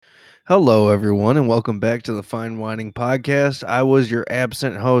Hello, everyone, and welcome back to the Fine Whining Podcast. I was your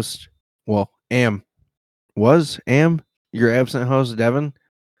absent host. Well, am your absent host, Devin.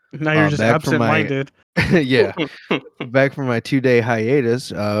 Now you're just back from absent-minded. Yeah, back from my 2-day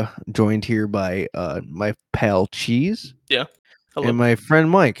hiatus. Joined here by my pal Cheese. Yeah. Hello. And my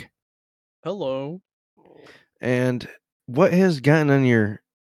friend Mike. Hello. And what has gotten on your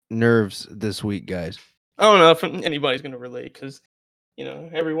nerves this week, guys? I don't know if anybody's going to relate because,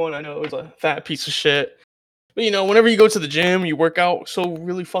 everyone I know is a fat piece of shit. But, whenever you go to the gym, you work out so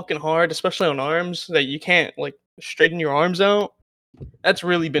really fucking hard, especially on arms, that you can't, straighten your arms out. That's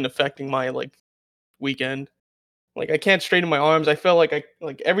really been affecting my, weekend. I can't straighten my arms. I feel like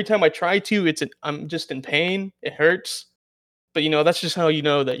every time I try to, I'm just in pain. It hurts. But, that's just how you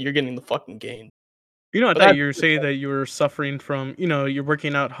know that you're getting the fucking gain. I thought you were saying that you were suffering from, you're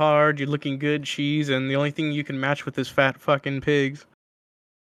working out hard, you're looking good, Cheese, and the only thing you can match with is fat fucking pigs.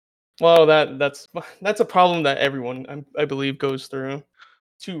 Well, that's a problem that everyone, I believe, goes through.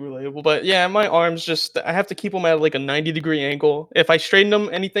 Too relatable. But yeah, my arms I have to keep them at a 90-degree angle. If I straighten them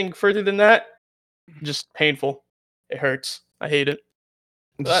anything further than that, just painful. It hurts. I hate it.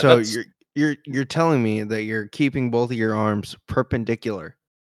 So you're telling me that you're keeping both of your arms perpendicular.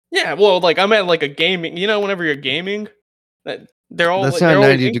 Yeah, well, I'm at a gaming. Whenever you're gaming, they're all. That's not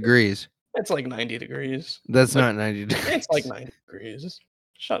 90 degrees. It's 90 degrees. That's not 90 degrees. It's 90 degrees.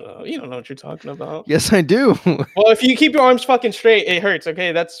 Shut up! You don't know what you're talking about. Yes, I do. Well, if you keep your arms fucking straight, it hurts.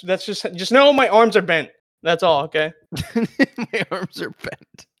 Okay, that's just know my arms are bent. That's all. Okay. My arms are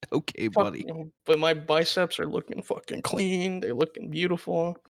bent. Okay, buddy. But my biceps are looking fucking clean. They're looking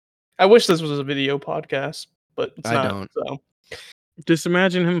beautiful. I wish this was a video podcast, but it's not. Don't. So. Just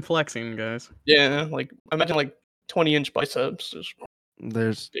imagine him flexing, guys. Yeah, imagine 20-inch biceps.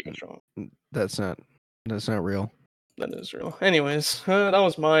 There's big and strong. That's not real. That is real. Anyways, that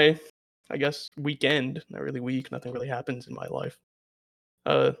was my, I guess, weekend. Not really week. Nothing really happens in my life.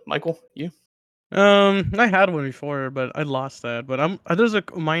 Michael, you? I had one before, but I lost that. But there's a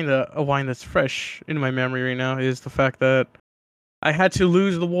wine that's fresh in my memory right now is the fact that I had to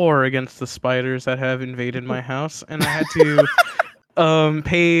lose the war against the spiders that have invaded my house, and I had to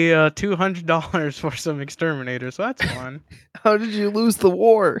pay $200 for some exterminators. So that's fun. How did you lose the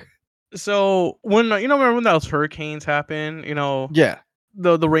war? So when remember when those hurricanes happened? Yeah.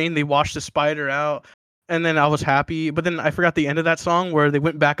 The rain, they washed the spider out, and then I was happy. But then I forgot the end of that song where they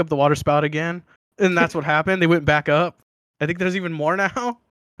went back up the water spout again, and that's what happened. They went back up. I think there's even more now.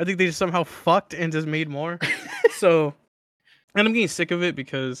 I think they just somehow fucked and just made more. So, and I'm getting sick of it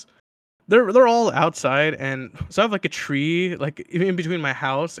because they're all outside, and so I have a tree in between my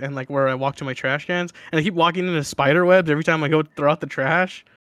house and where I walk to my trash cans, and I keep walking into spider webs every time I go throw out the trash.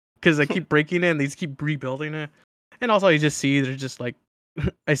 Because I keep breaking it and they just keep rebuilding it. And also you just see there's just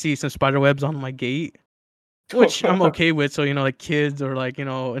I see some spider webs on my gate. Which I'm okay with, so kids or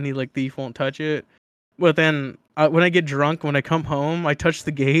any thief won't touch it. But then when I get drunk, when I come home, I touch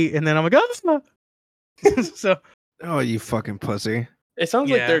the gate and then I'm like, oh, that's not. So oh, you fucking pussy. It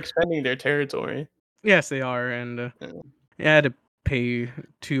sounds like they're expanding their territory. Yes, they are, and I had to pay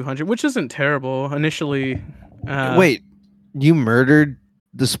 $200, which isn't terrible initially. Wait, you murdered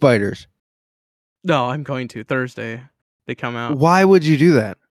the spiders? No, I'm going to Thursday. They come out. Why would you do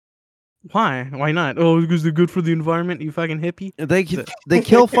that? Why? Why not? Oh, because they're good for the environment, you fucking hippie. They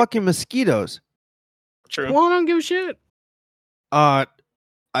kill fucking mosquitoes. True. Well, I don't give a shit. I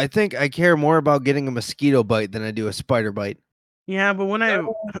think I care more about getting a mosquito bite than I do a spider bite. Yeah, but when I'm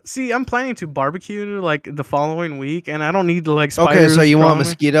planning to barbecue the following week, and I don't need to spiders. Okay, so you want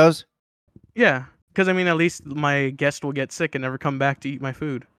mosquitoes? Yeah. Because, at least my guest will get sick and never come back to eat my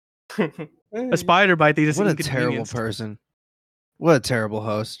food. A spider bite, they just What a terrible person. What a terrible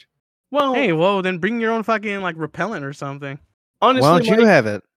host. Well, then bring your own fucking, repellent or something. Honestly, why don't you have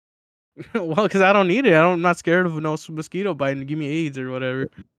it? Well, because I don't need it. I'm not scared of no mosquito bite and give me AIDS or whatever.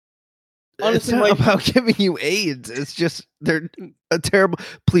 Honestly, it's not about giving you AIDS. It's just they're a terrible.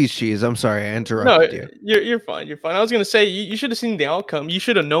 Please, Cheese. I'm sorry I interrupted you. You're fine. You're fine. I was gonna say you should have seen the outcome. You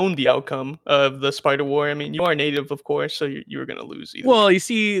should have known the outcome of the spider war. I mean, you are native, of course, so you were gonna lose. Either. Well, you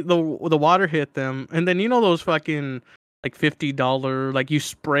see, the water hit them, and then those fucking $50 you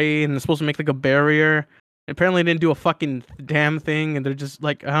spray, and it's supposed to make a barrier. Apparently, they didn't do a fucking damn thing, and they're just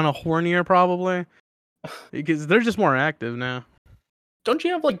I don't know, hornier probably because they're just more active now. Don't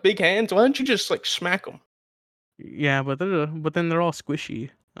you have big hands? Why don't you just smack them? Yeah, but then they're all squishy.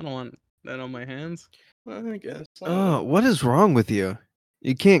 I don't want that on my hands. I guess. Oh, what is wrong with you?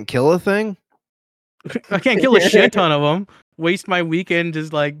 You can't kill a thing? I can't kill a shit ton of them. Waste my weekend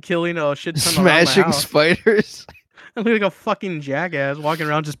just killing a shit ton smashing of spiders. I look like a fucking jackass walking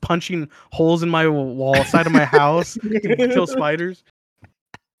around just punching holes in my wall side of my house to kill spiders.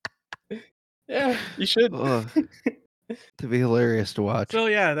 Yeah, you should. To be hilarious to watch. So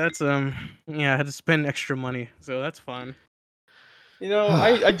yeah, that's I had to spend extra money, so that's fun. You know,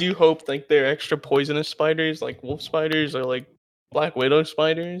 I do hope like they're extra poisonous spiders, like wolf spiders or like black widow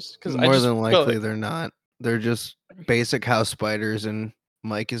spiders. Because more than likely they're not. They're just basic house spiders, and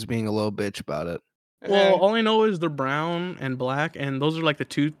Mike is being a little bitch about it. Well, all I know is they're brown and black, and those are like the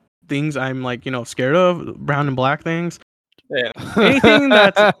two things I'm like scared of: brown and black things. Yeah. Anything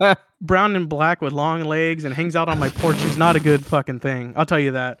that's brown and black with long legs and hangs out on my porch is not a good fucking thing. I'll tell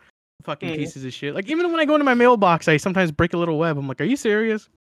you that. Fucking pieces of shit. Like even when I go into my mailbox, I sometimes break a little web. I'm like, are you serious?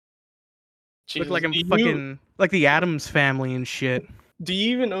 Jesus, look like I'm fucking like the Addams family and shit. Do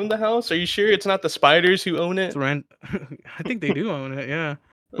you even own the house? Are you sure it's not the spiders who own it? It's rent. I think they do own it. Yeah,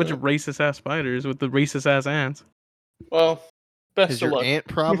 bunch of racist ass spiders with the racist ass ants. Well, best Is of your luck. ant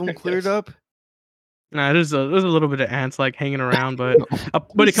problem cleared up? Nah, there's a little bit of ants like hanging around, but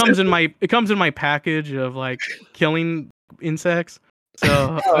it comes in my package of like killing insects.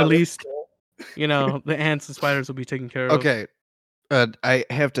 So at least the ants and spiders will be taken care of. Okay, I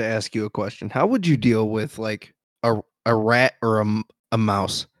have to ask you a question. How would you deal with like a rat or a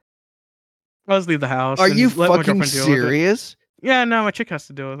mouse? I'll just leave the house. Are you fucking serious? Yeah, no, my chick has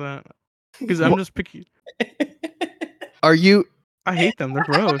to deal with that because I'm just picky. Are you? I hate them. They're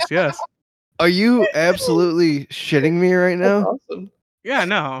gross. Yes. Are you absolutely shitting me right now? That's awesome. Yeah,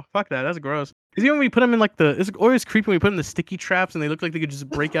 no, fuck that. That's gross. Because even when we put them in like it's always creepy when we put them in the sticky traps and they look like they could just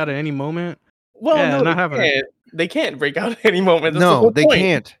break out at any moment. Well, yeah, no, not having it. They can't break out at any moment. That's No, they point.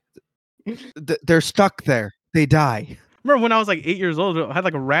 can't. They're stuck there. They die. Remember when I was like 8 years old, I had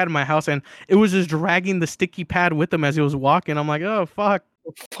like a rat in my house and it was just dragging the sticky pad with him as he was walking. I'm like, oh, fuck.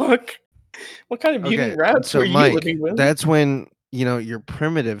 Fuck. What kind of mutant rats were Mike, you living with? That's when, your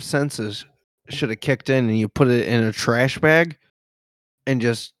primitive senses should have kicked in and you put it in a trash bag and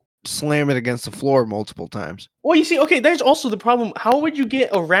just slam it against the floor multiple times. Well, you see, okay, there's also the problem. How would you get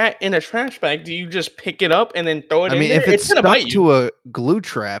a rat in a trash bag? Do you just pick it up and then throw it in there? If it's gonna stuck bite you. to a glue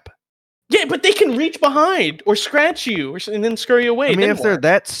trap. Yeah, but they can reach behind or scratch you and then scurry away. If they're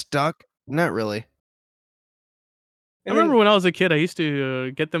that stuck, not really. I remember when I was a kid, I used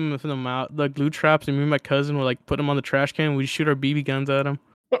to get them from the glue traps, and me and my cousin would like put them on the trash can. And we'd shoot our BB guns at them.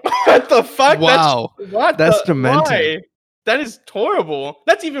 What the fuck? Wow, that's demented. Why? That is horrible.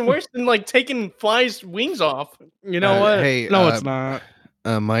 That's even worse than like taking flies' wings off. You know what? Hey, no, it's not.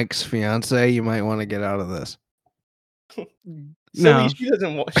 Mike's fiance, you might want to get out of this. Silly, she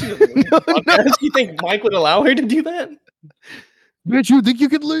doesn't want. No. You think Mike would allow her to do that? Bitch, you think you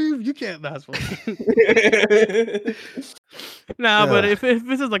could leave? You can't. That's funny. Nah, but if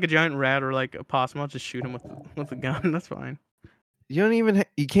this is like a giant rat or like a possum, I'll just shoot him with a gun. That's fine. You don't even.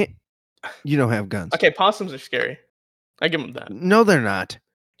 You can't. You don't have guns. Okay, possums are scary. I give them that. No, they're not.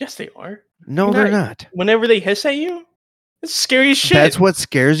 Yes, they are. No, they're not. Whenever they hiss at you, it's scary as shit. That's what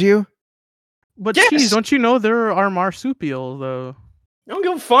scares you? But geez, don't you know there are marsupials though? I don't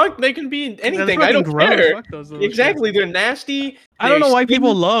give a fuck. They can be anything. I don't care. Exactly, they're nasty. I don't know why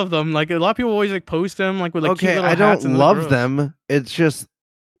people love them. Like a lot of people always like post them like with like cute little I hats don't love them. It's just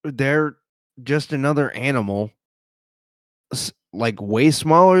they're just another animal, like way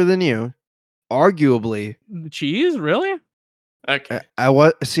smaller than you, arguably. Cheese, really? Okay. I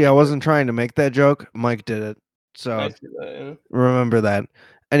wasn't trying to make that joke. Mike did it, so remember that.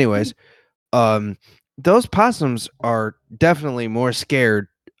 Anyways, those possums are definitely more scared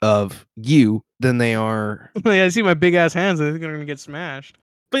of you than they are. Yeah, I see my big ass hands. They're gonna get smashed.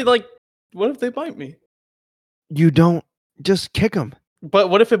 But like, what if they bite me? You don't just kick them. But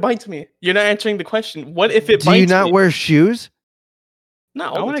what if it bites me? You're not answering the question. What if it bites me? Do you not wear shoes?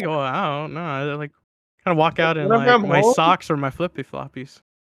 No, I want to go out. No, I like kind of walk out in like my socks or my flippy floppies.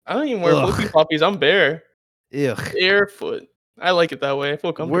 I don't even wear flippy floppies. I'm bare. Ugh. Barefoot. I like it that way. I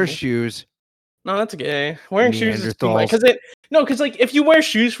feel comfortable. Wear shoes. No, that's gay. Wearing shoes is too much. Because like if you wear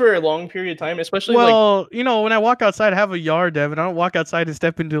shoes for a long period of time, especially when I walk outside, I have a yard, Devin. I don't walk outside and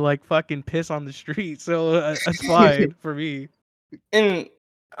step into like fucking piss on the street, so that's fine for me. And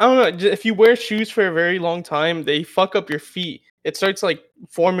I don't know, if you wear shoes for a very long time, they fuck up your feet. It starts like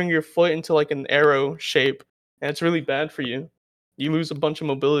forming your foot into like an arrow shape, and it's really bad for you. You lose a bunch of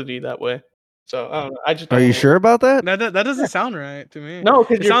mobility that way. So I don't know. I just Are you sure about that? That doesn't sound right to me. No,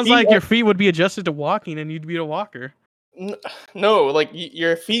 because it sounds like your feet would be adjusted to walking, and you'd be a walker. No, like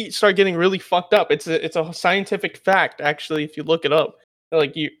your feet start getting really fucked up. It's a scientific fact, actually. If you look it up,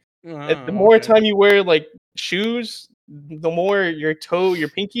 like the more time you wear like shoes, the more your toe, your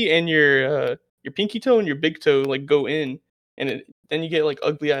pinky, and your your pinky toe and your big toe like go in, and then you get like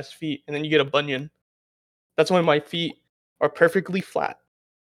ugly ass feet, and then you get a bunion. That's why my feet are perfectly flat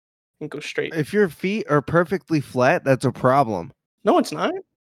and go straight. If your feet are perfectly flat, that's a problem. No, it's not.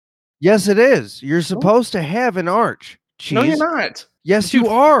 Yes, it is. You're supposed to have an arch. Cheese. No, you're not. Yes, Dude, you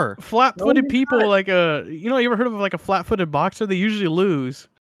are. Flat-footed No, people not. like you ever heard of like a flat-footed boxer? They usually lose.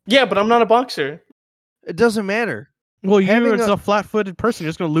 Yeah, but I'm not a boxer. It doesn't matter. Well, Having you're a flat-footed person. You're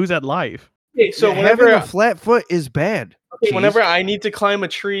just gonna lose at life. Okay, so having a flat foot is bad. whenever I need to climb a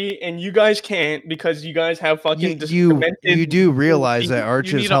tree and you guys can't because you guys have fucking you do realize that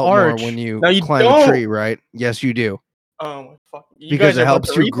arches help more when you climb a tree, right? Yes, you do. Oh fuck! Because it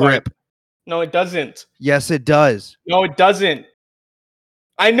helps you grip. No, it doesn't. Yes, it does. No, it doesn't.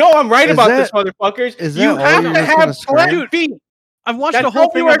 I know I'm right about this, motherfuckers. You have to have flat feet. I've watched a whole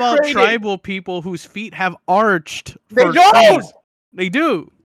thing about tribal people whose feet have arched. They don't. They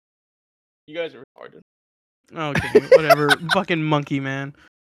do. You guys are retarded. Okay, whatever. Fucking monkey man.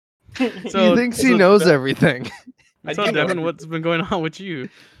 So he thinks he knows everything. So Devin, what's been going on with you?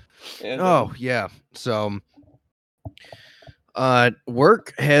 Oh yeah. So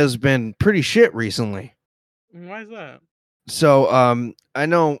work has been pretty shit recently. Why is that? So I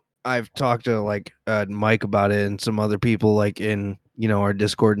know I've talked to like Mike about it and some other people like in our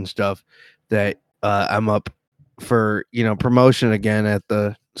Discord and stuff that I'm up for promotion again at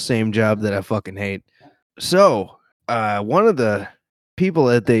the same job that I fucking hate. So one of the people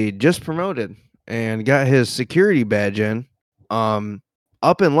that they just promoted and got his security badge in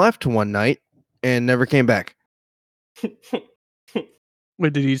up and left one night and never came back.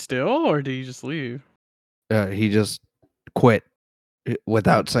 Wait, did he steal or did he just leave? He just quit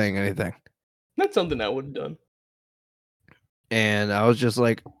without saying anything. That's something I would have done. And I was just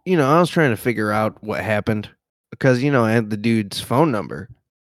like, I was trying to figure out what happened because, I had the dude's phone number.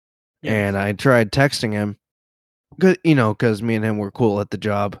 Yes. And I tried texting him because me and him were cool at the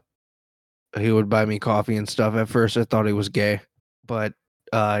job. He would buy me coffee and stuff. At first, I thought he was gay, but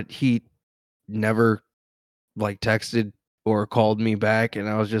he never like texted or called me back. And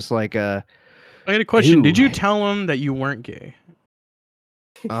I was just like, I had a question. Ew. Did you tell him that you weren't gay?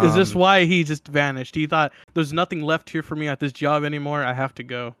 Is this why he just vanished? He thought there's nothing left here for me at this job anymore. I have to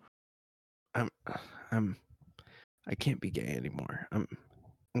go. I can't be gay anymore. I'm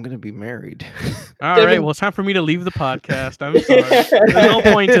gonna be married. All right. Well, it's time for me to leave the podcast. I'm sorry. There's no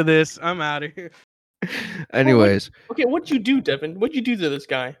point to this. I'm out of here. Anyways. Okay, what'd you do, Devin? What'd you do to this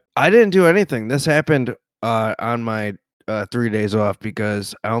guy? I didn't do anything. This happened on my 3 days off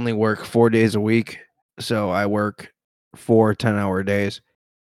because I only work 4 days a week. So I work 4 10-hour days.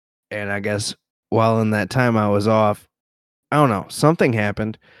 And I guess while in that time I was off, I don't know, something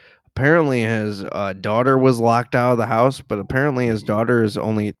happened. Apparently his daughter was locked out of the house, but apparently his daughter is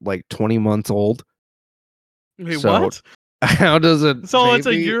only like 20 months old. Wait, so what? How does it? So it's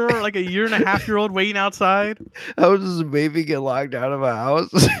a year and a half year old waiting outside? How does a baby get locked out of a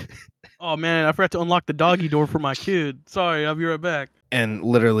house? Oh man, I forgot to unlock the doggy door for my kid. Sorry, I'll be right back. And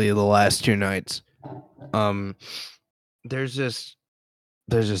literally the last 2 nights, there's this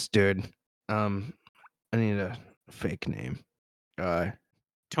dude. I need a fake name.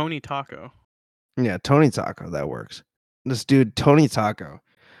 Tony Taco. Yeah, Tony Taco. That works. This dude, Tony Taco,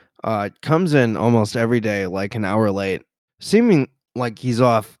 comes in almost every day, like an hour late, seeming like he's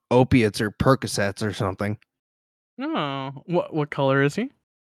off opiates or Percocets or something. Oh, what color is he?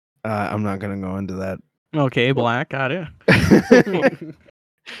 I'm not gonna go into that. Okay, black. Got it.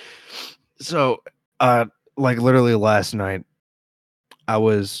 So, like literally last night, I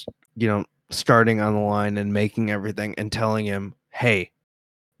was, starting on the line and making everything and telling him, hey,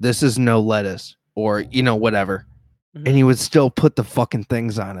 this is no lettuce or, whatever. Mm-hmm. And he would still put the fucking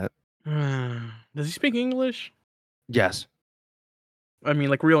things on it. Does he speak English? Yes. I mean,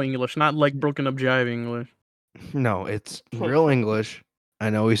 like real English, not like broken up jive English. No, it's real English.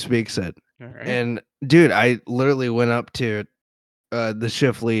 I know he speaks it. All right. And dude, I literally went up to the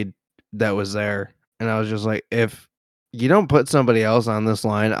shift lead that was there. And I was just like, if you don't put somebody else on this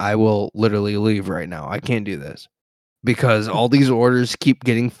line, I will literally leave right now. I can't do this because all these orders keep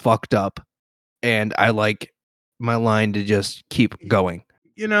getting fucked up and I like my line to just keep going.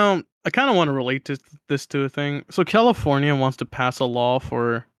 I kind of want to relate this to a thing. So California wants to pass a law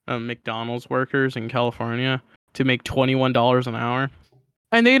for McDonald's workers in California to make $21 an hour.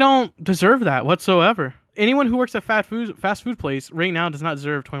 And they don't deserve that whatsoever. Anyone who works at fast food place right now does not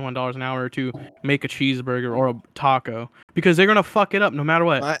deserve $21 an hour to make a cheeseburger or a taco because they're going to fuck it up no matter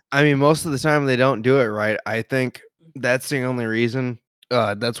what. I mean, most of the time they don't do it right. I think that's the only reason.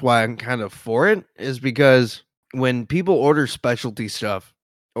 That's why I'm kind of for it is because when people order specialty stuff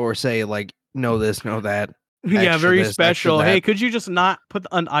or say like, know this, know that. Yeah, very this, special. Hey, could you just not put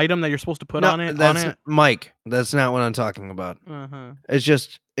an item that you're supposed to put on it? Mike, that's not what I'm talking about. Uh-huh. It's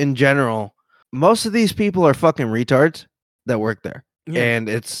just in general, most of these people are fucking retards that work there. Yeah. And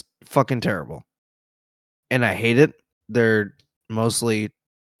it's fucking terrible. And I hate it. They're mostly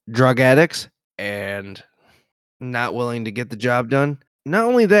drug addicts and not willing to get the job done. Not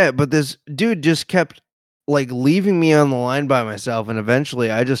only that, but this dude just kept like leaving me on the line by myself, and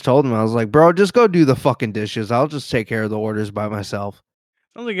eventually I just told him, I was like, bro, just go do the fucking dishes. I'll just take care of the orders by myself.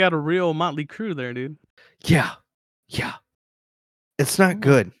 Sounds like you got a real motley crew there, dude. Yeah. It's not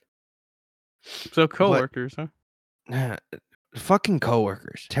good. So coworkers, huh? Fucking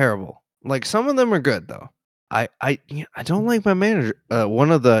coworkers. Terrible. Like, some of them are good though. I don't like my manager,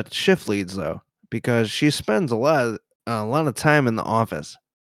 one of the shift leads though, because she spends a lot of time in the office,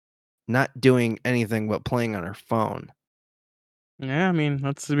 not doing anything but playing on her phone. Yeah, I mean,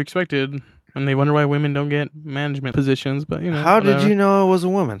 that's to be expected. And they wonder why women don't get management positions, but you know. How did you know it was a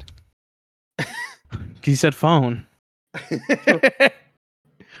woman? He said phone.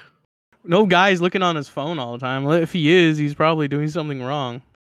 No guy's looking on his phone all the time. If he is, he's probably doing something wrong.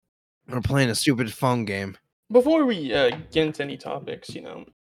 Or playing a stupid phone game. Before we get into any topics,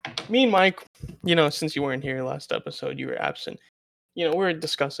 me and Mike, since you weren't here last episode, you were absent. We were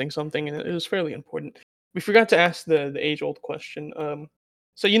discussing something, and it was fairly important. We forgot to ask the age-old question.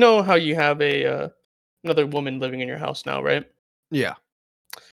 So you know how you have another woman living in your house now, right? Yeah.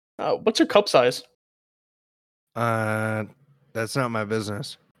 What's her cup size? That's not my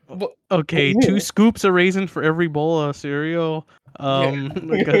business. Okay, 2 scoops of raisin for every bowl of cereal.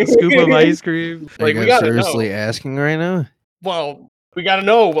 Like a scoop of ice cream. Like, we gotta seriously asking right now? Well, we gotta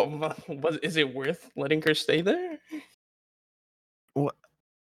know. What is it worth letting her stay there? What?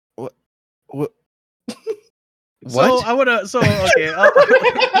 So I would okay.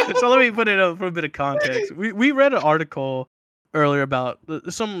 So let me put it up for a bit of context. We read an article earlier about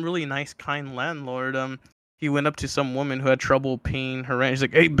some really nice, kind landlord. He went up to some woman who had trouble paying her rent. He's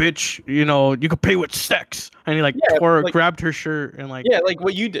like, "Hey, bitch, you could pay with sex." And he grabbed her shirt and like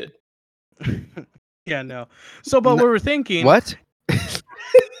what you did. Yeah, no. So, but we were thinking what?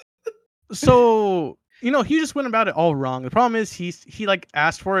 So. He just went about it all wrong. The problem is he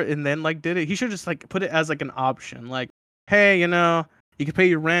asked for it and then did it. He should just put it as an option. Like, hey, you can pay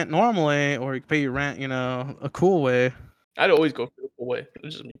your rent normally, or you can pay your rent, a cool way. I'd always go for the cool way.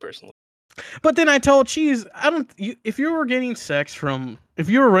 It's just me personally. But then I told Cheese, if you were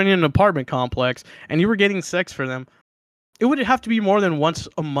running an apartment complex and you were getting sex for them, it would have to be more than once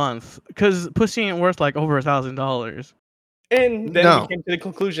a month, because pussy ain't worth over $1,000. And then we came to the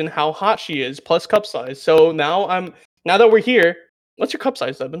conclusion how hot she is, plus cup size. So now that we're here, what's your cup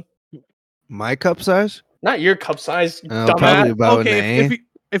size, Devin? My cup size? Not your cup size, dumbass. Probably about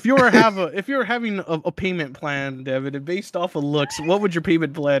if you were having a payment plan, Devin, and based off of looks, what would your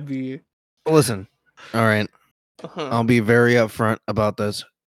payment plan be? Listen, all right. I'll be very upfront about this.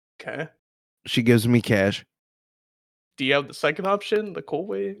 Okay. She gives me cash. Do you have the second option, the cool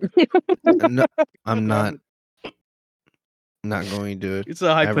way? No, I'm not. Not going to It's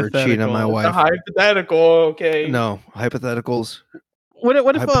a hypothetical. Ever cheat on my wife. It's a hypothetical, okay. No, hypotheticals. What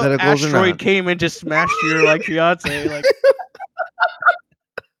if an asteroid came and just smashed your fiance?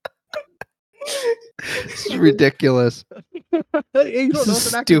 It's ridiculous. This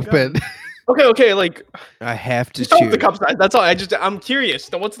is stupid. Okay, I have to choose the cup size. That's all. I'm curious.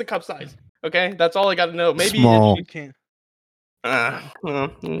 So what's the cup size? Okay, that's all I got to know. Maybe small. You can't. Yeah,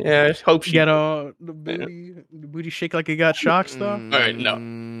 I hope she get the booty shake like it got shocks though. All right,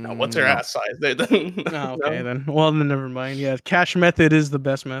 no. What's her ass size? Okay, then. Well, then never mind. Yeah, cash method is the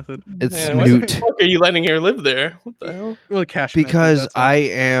best method. It's moot. Why the fuck are you letting her live there? What the hell? Well, cash because method, I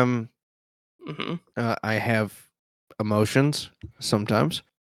am. I have emotions sometimes.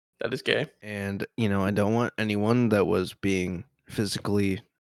 That is gay, and I don't want anyone that was being physically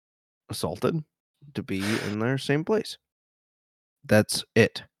assaulted to be in their same place. That's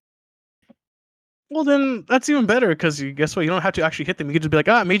it. Well, then that's even better, because guess what? You don't have to actually hit them. You can just be like,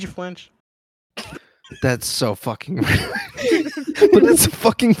 it made you flinch. That's so fucking but it's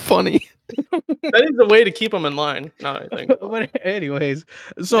fucking funny. That is the way to keep them in line. No, I think. But anyways,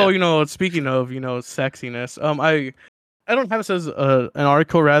 so speaking of sexiness, I don't have this as an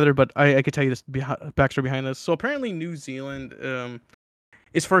article rather, but I could tell you this backstory behind this. So apparently New Zealand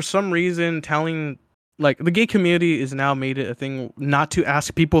is for some reason telling. The gay community is now made it a thing not to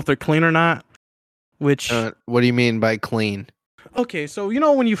ask people if they're clean or not, which... what do you mean by clean? Okay, so,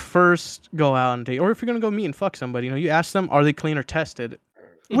 when you first go out and date, or if you're going to go meet and fuck somebody, you ask them, are they clean or tested?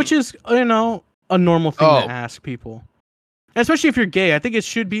 Which is, a normal thing to ask people. Especially if you're gay, I think it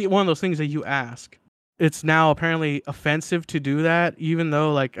should be one of those things that you ask. It's now apparently offensive to do that, even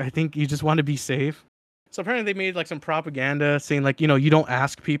though like I think you just want to be safe. So apparently they made like some propaganda saying like, you don't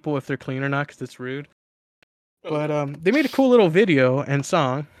ask people if they're clean or not because it's rude. But they made a cool little video and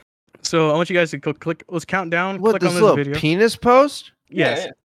song. So I want you guys to click. Let's count down. What, click this on this little video. penis post? Yes.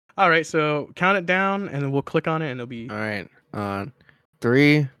 Yeah. All right. So count it down, and then we'll click on it, and it'll be. All right.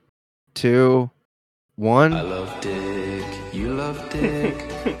 3, 2, 1. I love dick, you love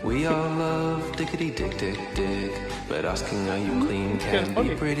dick, we all love dickity dick dick dick. But asking are you clean can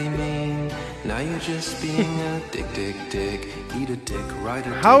be pretty mean. Now you're just being a dick dick dick. Eat a dick, ride a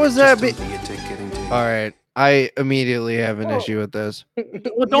dick. How is that just don't be a dick getting dick. All right. I immediately have an issue with this.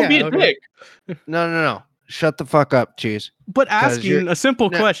 Well, don't be a dick. No. Shut the fuck up, Cheese. But asking a simple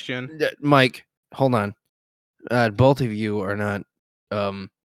question. Mike, hold on. Both of you are not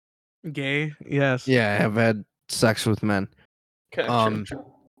Gay, yes. yeah, have had sex with men. Okay, true.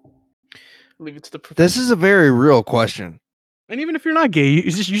 Leave it to the professional. This is a very real question. And even if you're not gay, you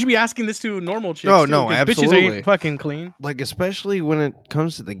should be asking this to normal chicks. No, too, no, 'cause absolutely. Bitches ain't fucking clean. Like, especially when it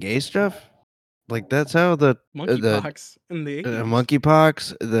comes to the gay stuff. Like, that's how the Monkeypox in the 80s.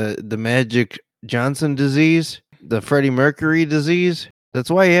 monkeypox, the Magic Johnson disease, the Freddie Mercury disease.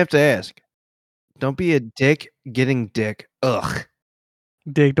 That's why you have to ask. Don't be a dick getting dick. Ugh.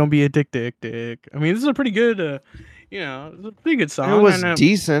 Dick, don't be a dick. I mean, this is a pretty good, it's a pretty good song. It was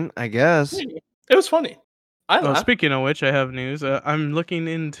decent, I guess. It was funny. Speaking of which, I have news. I'm looking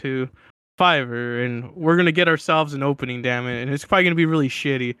into Fiverr, and we're gonna get ourselves an opening. Damn it, and it's probably gonna be really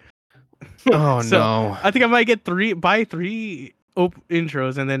shitty. Oh no! I think I might get three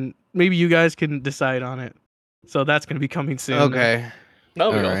intros, and then maybe you guys can decide on it. So that's gonna be coming soon. Okay.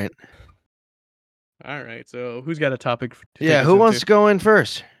 No, all right. All right. So who's got a topic? Yeah, who wants to go in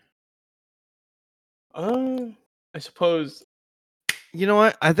first? I suppose. You know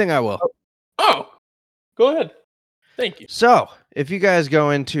what? I think I will. Oh, go ahead. Thank you. So, if you guys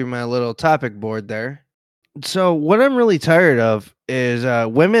go into my little topic board there, so what I'm really tired of is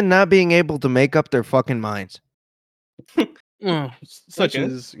women not being able to make up their fucking minds. Well, such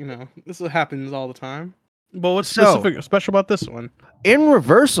as, this happens all the time. But what's special about this one? In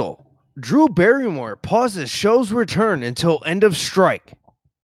reversal, Drew Barrymore pauses show's return until end of strike.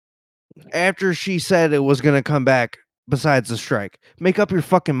 After she said it was going to come back besides the strike. Make up your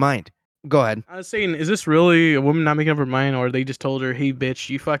fucking mind. Go ahead. I was saying, is this really a woman not making up her mind, or they just told her, hey, bitch,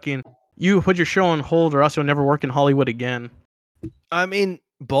 you put your show on hold or else you'll never work in Hollywood again? I mean,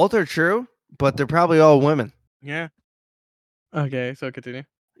 both are true, but they're probably all women. Yeah. Okay, so continue.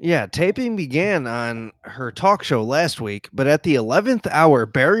 Yeah, taping began on her talk show last week, but at the 11th hour,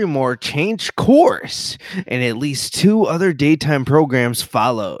 Barrymore changed course, and at least 2 other daytime programs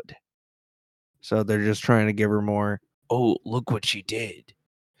followed. So they're just trying to give her more, oh, look what she did.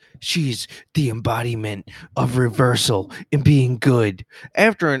 She's the embodiment of reversal and being good.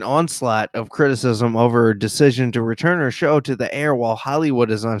 After an onslaught of criticism over her decision to return her show to the air while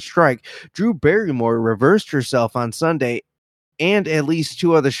Hollywood is on strike, Drew Barrymore reversed herself on Sunday, and at least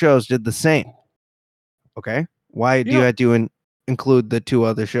 2 other shows did the same. Okay? Why do you have to include the 2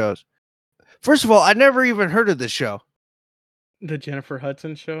 other shows? First of all, I never even heard of this show. The Jennifer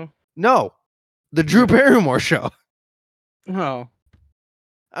Hudson show? No. The Drew Barrymore show. Oh.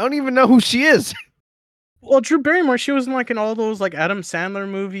 I don't even know who she is. Well, Drew Barrymore, she was in all those Adam Sandler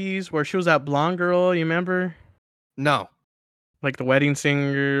movies where she was that blonde girl, you remember? No. Like The Wedding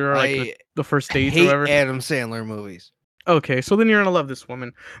Singer, or the First Dates, hate or whatever. Adam Sandler movies. Okay, so then you're gonna love this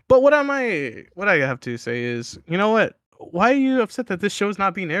woman. But what I have to say is, you know what? Why are you upset that this show's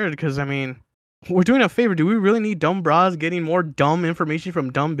not being aired? Because, I mean, we're doing a favor. Do we really need dumb bras getting more dumb information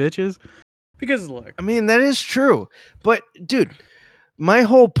from dumb bitches? Because, look. I mean, that is true. But, dude, my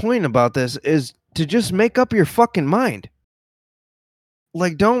whole point about this is to just make up your fucking mind.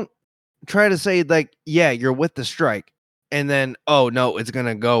 Don't try to say, yeah, you're with the strike. And then, oh, no, it's going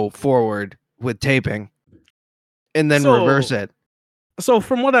to go forward with taping. And then reverse it. So,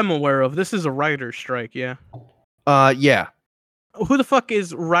 from what I'm aware of, this is a writer's strike, yeah? Yeah. Who the fuck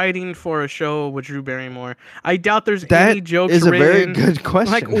is writing for a show with Drew Barrymore? I doubt there's any jokes written. That is a very good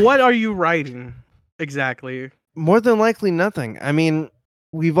question. What are you writing exactly? More than likely nothing. I mean,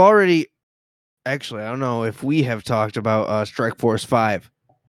 we've already... Actually, I don't know if we have talked about Strike Force 5.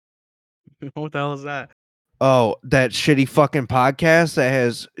 What the hell is that? Oh, that shitty fucking podcast that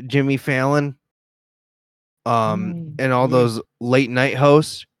has Jimmy Fallon and all those late night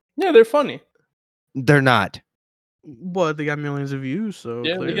hosts. Yeah, they're funny. They're not. What, they got millions of views, so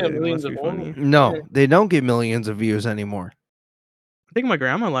yeah, they got millions of funny. No, they don't get millions of views anymore. I think my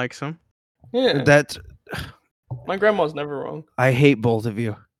grandma likes them. Yeah. That's My grandma's never wrong. I hate both of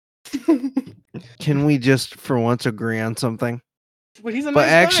you. Can we just for once agree on something? But he's a But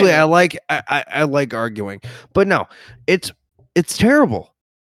nice actually, guy. I like arguing. But no, it's terrible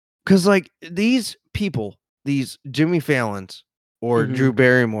because like these people, these Jimmy Fallons or Drew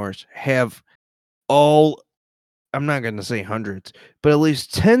Barrymores have all. I'm not going to say hundreds, but at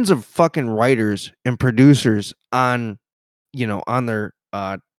least tens of fucking writers and producers on, on their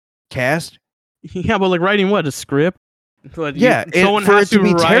cast. Yeah, but like writing what, a script? But Yeah, someone for has it to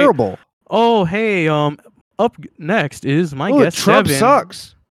be write, terrible. Oh, hey, up next is my guest Trump Seven.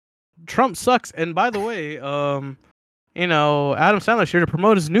 sucks. Trump sucks. And by the way, Adam Sandler's here to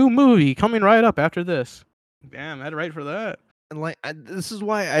promote his new movie coming right up after this. Damn, I had to write for that. And like, this is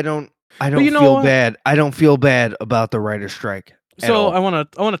why I don't you know feel what? bad. I don't feel bad about the writer's strike. So I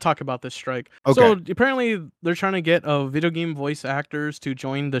want to talk about this strike. Okay. So apparently they're trying to get video game voice actors to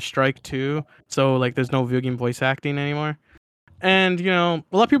join the strike too. So like there's no video game voice acting anymore. And a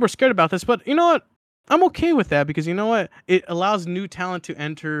lot of people are scared about this, but you know what? I'm okay with that because you know what? It allows new talent to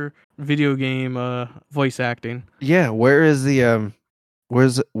enter video game voice acting. Yeah, where is the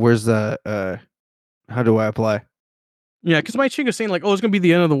where's the how do I apply? Yeah, because my chick was saying like, oh, it's gonna be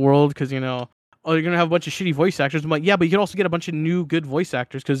the end of the world because you're gonna have a bunch of shitty voice actors. I'm like, yeah, but you can also get a bunch of new good voice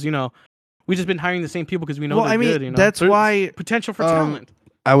actors because we've just been hiring the same people because we know they're good. That's There's why potential for talent.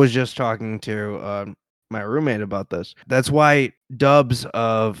 I was just talking to my roommate about this. That's why dubs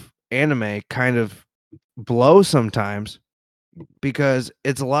of anime kind of blow sometimes because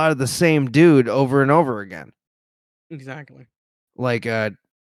it's a lot of the same dude over and over again. Exactly. Like I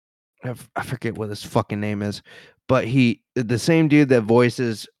forget what his fucking name is, but the same dude that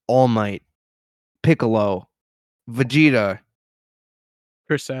voices All Might, Piccolo, Vegeta,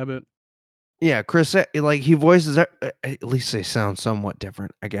 Chris Sabat. Yeah, Chris, like he voices at least they sound somewhat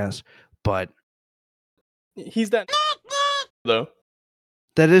different, I guess. But he's that though.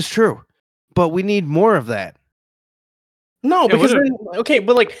 That is true. But we need more of that. No, because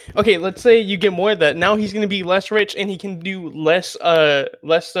let's say you get more of that. Now he's going to be less rich and he can do less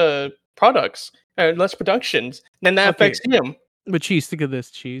products, less productions. Then that affects him. But Cheese, think of this,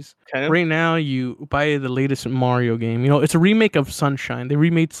 Cheese. Okay. Right now, you buy the latest Mario game. it's a remake of Sunshine. They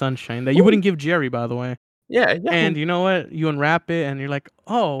remade Sunshine that you wouldn't give Jerry, by the way. Yeah. And you know what? You unwrap it and you're like,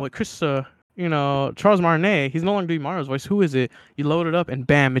 oh, Chris, Charles Martinet. He's no longer doing Mario's voice. Who is it? You load it up and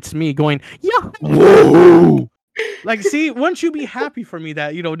bam, it's me going, yeah. Whoa. Like, see, wouldn't you be happy for me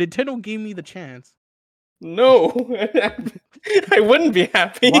that, Nintendo gave me the chance? No, I wouldn't be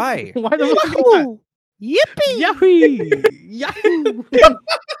happy. Why? Why the fuck not? Yippee! Yahoo! Yahoo!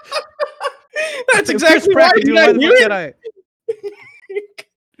 That's exactly why you got you.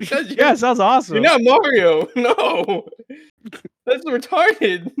 Yeah, sounds awesome. You're not Mario. No, that's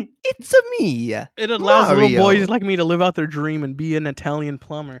retarded. It's a me. It allows Mario. little boys like me to live out their dream and be an Italian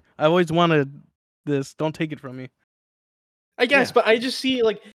plumber. I always wanted this. Don't take it from me. I guess, but I just see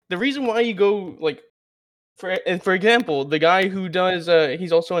like the reason why you go like. For example, the guy who does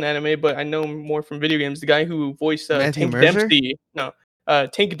he's also an anime, but I know him more from video games. The guy who voiced Tank Dempsey,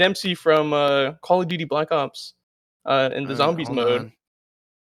 Tank Dempsey from Call of Duty Black Ops in the zombies mode. On.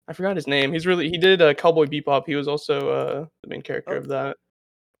 I forgot his name. He did Cowboy Bebop. He was also the main character of that.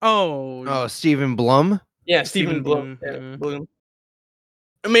 Oh, Stephen Blum. Yeah, Stephen Blum. Yeah, Blum.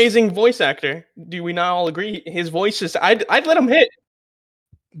 Amazing voice actor. Do we not all agree? His voice is. I'd let him hit.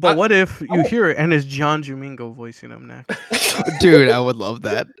 But what if you hear it and it's John Domingo voicing him next? Dude, I would love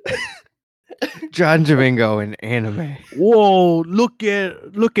that. John Domingo in anime. Whoa, look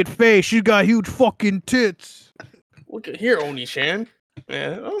at Faye. She's got huge fucking tits. Look at here, Oni-chan.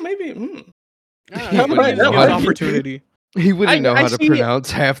 Yeah. Oh, maybe. He wouldn't know opportunity. He wouldn't know how to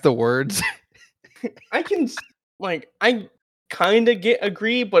pronounce half the words. I can, I kind of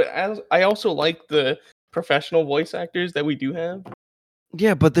agree, but I also like the professional voice actors that we do have.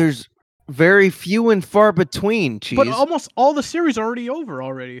 Yeah, but there's very few and far between, Cheese. But almost all the series are already over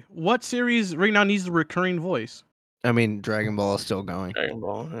already. What series right now needs a recurring voice? I mean, Dragon Ball is still going. Dragon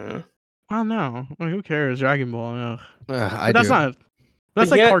Ball, yeah. Well, no. Who cares? Dragon Ball, That's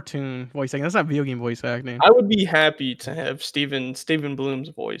like cartoon voice acting. That's not video game voice acting. I would be happy to have Stephen Blum's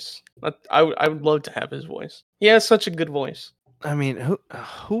voice. I would love to have his voice. He has such a good voice. I mean,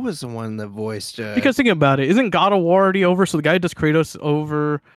 who was the one that voiced? Because think about it, isn't God of War already over? So the guy who does Kratos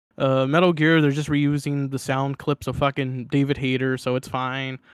over. Metal Gear, they're just reusing the sound clips of fucking David Hayter, so it's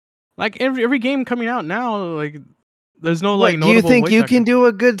fine. Like every game coming out now, like there's no like. Do you think you can do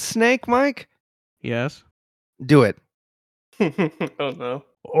a good Snake, Mike? Yes. Do it. Oh no.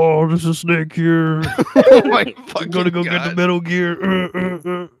 Oh, this is Snake here. Oh my fucking I'm gonna go God. get the Metal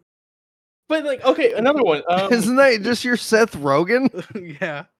Gear. But like, okay, another one. Isn't that just your Seth Rogen?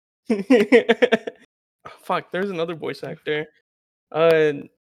 Yeah. Fuck, there's another voice actor.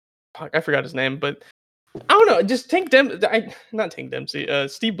 Fuck, I forgot his name, but I don't know. Just not Tank Dempsey.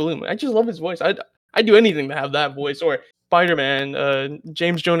 Steve Bloom. I just love his voice. I'd do anything to have that voice. Or Spider-Man.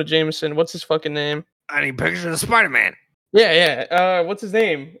 James Jonah Jameson. What's his fucking name? I need pictures of Spider-Man. Yeah. What's his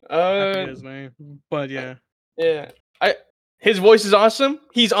name? I forget his name, but yeah. Yeah. His voice is awesome.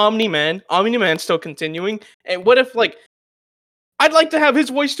 He's Omni-Man. Omni-Man's still continuing. And what if like I'd like to have his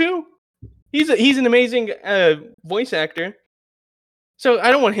voice too. He's an amazing voice actor. So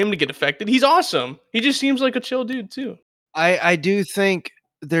I don't want him to get affected. He's awesome. He just seems like a chill dude too. I do think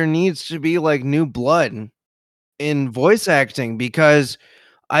there needs to be like new blood in voice acting, because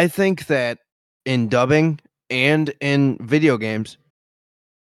I think that in dubbing and in video games,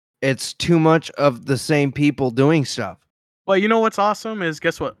 it's too much of the same people doing stuff. Well, you know what's awesome is,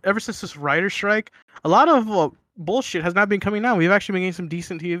 guess what? Ever since this writer strike, a lot of bullshit has not been coming out. We've actually been getting some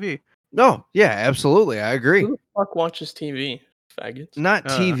decent TV. No, yeah, absolutely. I agree. Who the fuck watches TV? Faggots. Not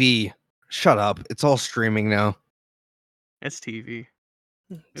TV. Shut up. It's all streaming now. It's TV.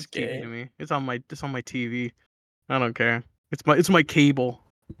 It's gay. TV to me. It's on my TV. I don't care. It's my cable.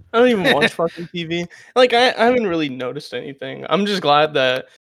 I don't even watch fucking TV. Like I haven't really noticed anything. I'm just glad that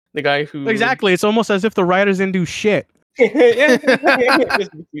the guy who Exactly. It's almost as if the writers didn't do shit. yeah,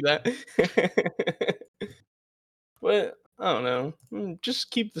 just do that. But I don't know.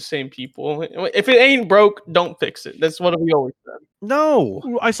 Just keep the same people. If it ain't broke, don't fix it. That's what we always said.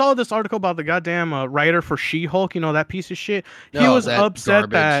 No. I saw this article about the goddamn writer for She-Hulk, that piece of shit. He No, was that upset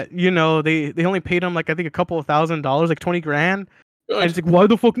garbage. that, they only paid him like I think a couple of $1,000, like $20,000. And it's like, why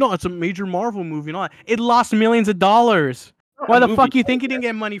the fuck not? It's a major Marvel movie and all that. It lost millions of dollars. Why the fuck you think he didn't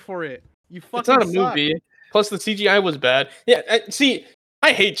get money for it? You fucking It's not a suck. movie. Plus the CGI was bad. Yeah, see,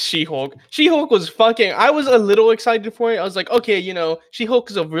 I hate She-Hulk. She-Hulk was fucking. I was a little excited for it. I was like, okay,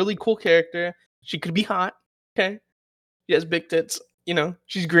 She-Hulk is a really cool character. She could be hot. Okay, she has big tits.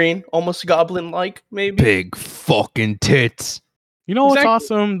 She's green, almost goblin-like, maybe. Big fucking tits. You know what's Exactly.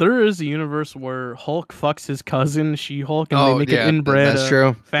 awesome? There is a universe where Hulk fucks his cousin She-Hulk, and Oh, they make yeah, an inbred that's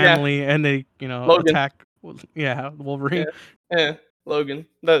true. family, and they, Logan. attack. Yeah, Wolverine. Yeah, Logan.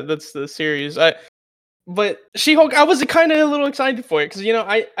 That's the series. But She-Hulk, I was kind of a little excited for it because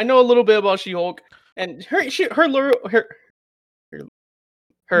I know a little bit about She-Hulk, and her You should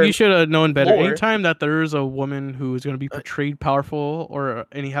have known better. lore. Anytime that there is a woman who is going to be portrayed powerful or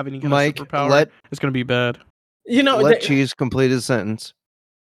have any kind Mike, of superpower, it's going to be bad. Let Cheese complete his sentence.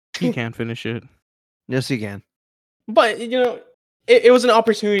 He can't finish it. Yes, he can. But it was an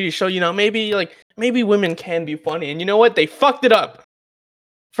opportunity to show maybe women can be funny, and you know what? They fucked it up.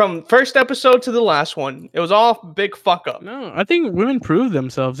 From first episode to the last one, it was all big fuck up. No, I think women prove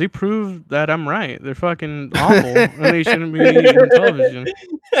themselves. They prove that I'm right. They're fucking awful, and they shouldn't be in television.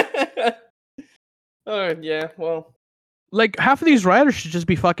 Yeah, well, Like half of these writers should just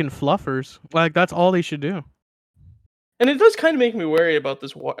be fucking fluffers. Like that's all they should do. and it does kind of make me worry about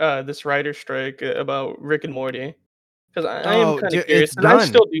this writer strike about Rick and Morty, because I am kind of curious. It's 'Cause I done.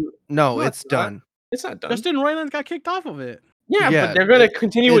 still do. No, No, it's it's not. done. It's not done. Justin Roiland got kicked off of it. Yeah, Yeah, but they're gonna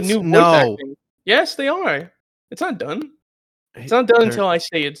continue with it's- new voice no. acting. Yes, they are. It's not done. It's not done They're- until I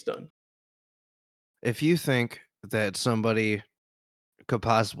say it's done. If you think that somebody could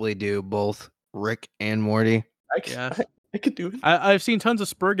possibly do both Rick and Morty, Yes. I could do it. I've seen tons of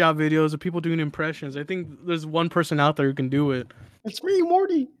Spurgout videos of people doing impressions. I think there's one person out there who can do it. It's me,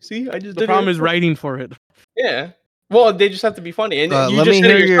 Morty. See, I just The did problem it. is writing for it. Yeah. Well, they just have to be funny, and you let just me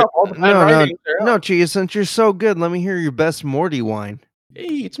said it hear your yourself. All the bad writings are out. no, Cheese. Since you're so good, let me hear your best Morty whine. Hey,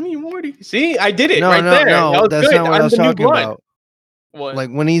 it's me, Morty. See, I did it No, right no, there. no, That was that's good. not what I'm I was the new talking blood. about. What? Like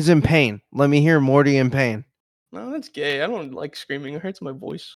when he's in pain, let me hear Morty in pain. No, that's gay. I don't like screaming. It hurts my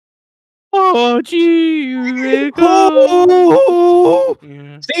voice. Oh, gee, Rick. Oh!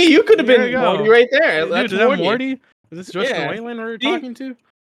 Yeah. See, you could have There been you go. Morty right there. Dude, That's is that Morty. Morty? Is this Justin Yeah. Roiland we're See? talking to?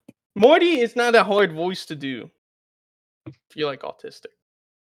 Morty is not a hard voice to do. If you're like autistic.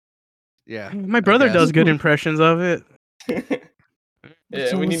 Yeah. My brother guess. does good impressions of it. Yeah,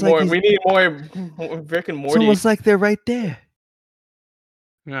 we almost need like more. he's- We need more Rick and It's Morty. almost like they're right there.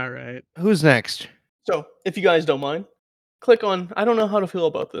 All right. Who's next? So, if you guys don't mind, click on. I don't know how to feel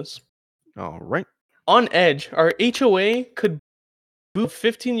about this. All right. On Edge, our HOA could boot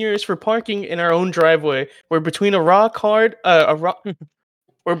 15 years for parking in our own driveway. We're between a rock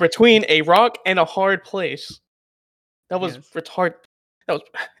We're between a rock and a hard place. That was Yes. retarded. That was,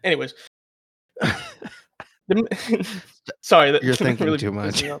 anyways. Sorry, that You're thinking really too pissed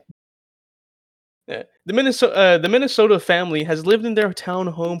much. me off. Yeah. The Minnesota family has lived in their town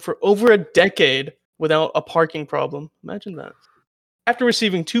home for over a decade without a parking problem. Imagine that. After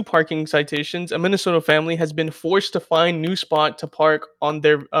receiving 2 parking citations, a Minnesota family has been forced to find new spot to park on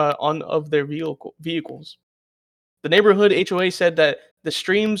their vehicles. The neighborhood HOA said that the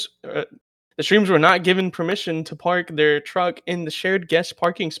streams were not given permission to park their truck in the shared guest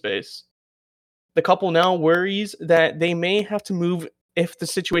parking space. The couple now worries that they may have to move if the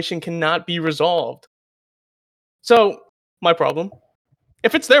situation cannot be resolved. So, my problem: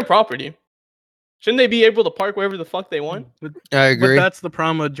 if it's their property, shouldn't they be able to park wherever the fuck they want? I agree. But that's the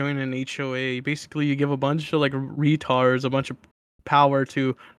problem with joining an HOA. Basically, you give a bunch of like retards a bunch of power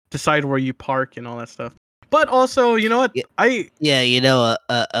to decide where you park and all that stuff. But also, you know what?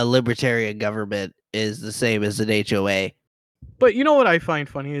 A libertarian government is the same as an HOA. But you know what I find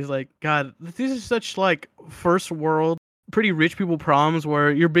funny is like, God, this is such like first world, pretty rich people problems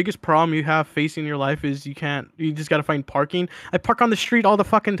where your biggest problem you have facing your life is you just gotta find parking. I park on the street all the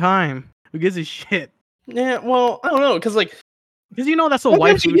fucking time. Who gives a shit? Yeah, well, I don't know, because you know that's the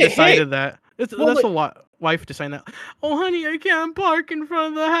wife who decided that. That's the wife decided that. Oh, honey, I can't park in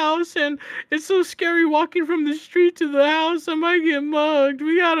front of the house, and it's so scary walking from the street to the house. I might get mugged.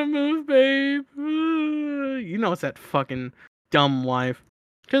 We gotta move, babe. You know it's that fucking dumb wife.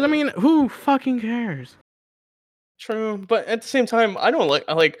 Because I mean, who fucking cares? True, but at the same time, I don't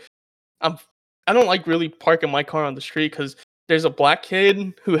like really parking my car on the street because there's a black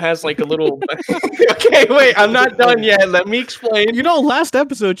kid who has like a little. Okay, wait, I'm not done yet. Let me explain. You know, last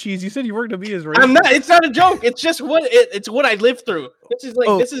episode, Cheese, you said you weren't to be as racist. I'm not. It's not a joke. It's just it's what I lived through. This is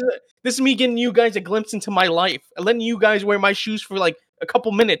like this is me getting you guys a glimpse into my life. I'm letting you guys wear my shoes for like a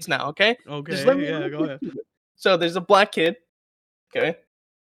couple minutes now. Okay. Okay. Go ahead. So there's a black kid. Okay,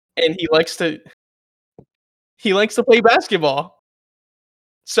 and he likes to play basketball.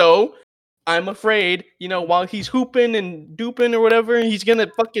 So I'm afraid, while he's hooping and duping or whatever, he's gonna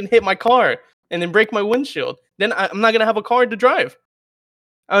fucking hit my car and then break my windshield. Then I'm not gonna have a car to drive,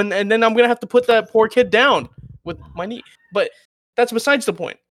 and then I'm gonna have to put that poor kid down with my knee. But that's besides the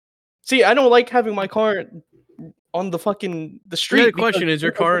point. See, I don't like having my car on the street. The question is,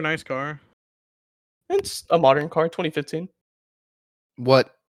 your car a nice car? It's a modern car, 2015.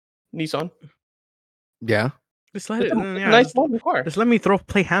 What? Nissan. Yeah. Just let it. Nice modern car. Just let me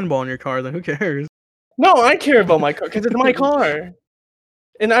play handball in your car. Then who cares? No, I care about my car because it's my car,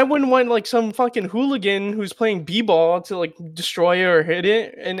 and I wouldn't want like some fucking hooligan who's playing b-ball to like destroy it or hit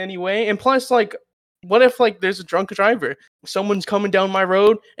it in any way. And plus, like, what if like there's a drunk driver? Someone's coming down my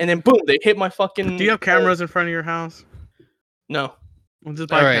road, and then boom, they hit my fucking. Do you have cameras in front of your house? No. We'll just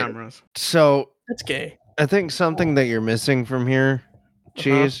buy cameras. So that's gay. I think something that you're missing from here,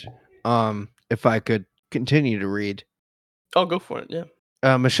 Cheese. If I could continue to read. I'll go for it,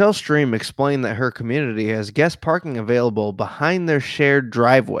 yeah. Michelle Stream explained that her community has guest parking available behind their shared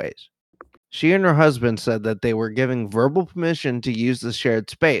driveways. She and her husband said that they were giving verbal permission to use the shared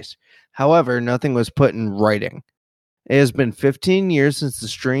space. However, nothing was put in writing. It has been 15 years since the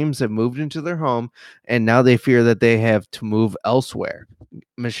Streams have moved into their home, and now they fear that they have to move elsewhere.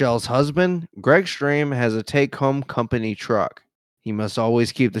 Michelle's husband, Greg Stream, has a take-home company truck. He must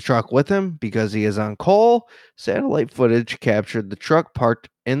always keep the truck with him because he is on call. Satellite footage captured the truck parked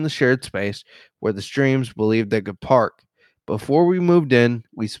in the shared space where the Streams believed they could park. Before we moved in,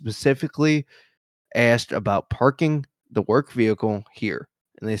 we specifically asked about parking the work vehicle here,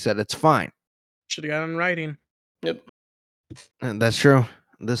 and they said it's fine. Should have got it in writing. Yep. And that's true.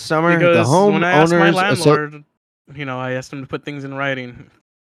 This summer, because the homeowners... when I asked my landlord, I asked him to put things in writing.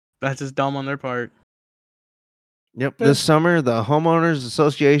 That's just dumb on their part. Yep. This summer, the Homeowners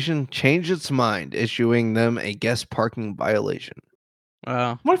Association changed its mind, issuing them a guest parking violation.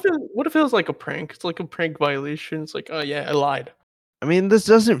 Wow. What if it was like a prank? It's like a prank violation. It's like, oh yeah, I lied. I mean, this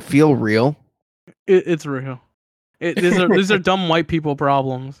doesn't feel real. It's real. These are dumb white people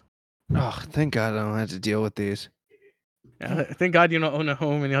problems. Oh, thank God I don't have to deal with these. Yeah, thank God you don't own a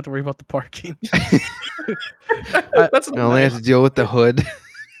home and you have to worry about the parking. I only have to deal with the hood.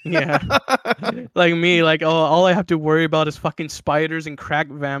 Yeah, like me, like all I have to worry about is fucking spiders and crack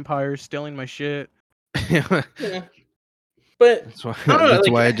vampires stealing my shit. Yeah. But that's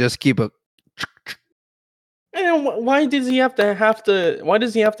why I just keep a. And why does he have to have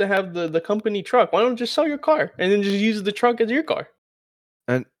the company truck? Why don't you just sell your car and then just use the truck as your car?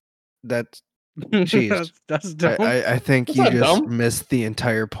 And that's jeez. that's dumb. I think you just missed the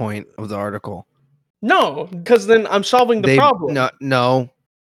entire point of the article. No, because then I'm solving the problem. No.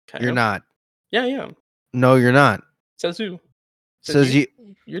 You're not. Yeah, I am. No, you're not. Says who? Says you.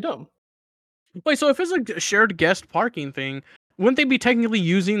 You're dumb. Wait, so if it's like a shared guest parking thing, wouldn't they be technically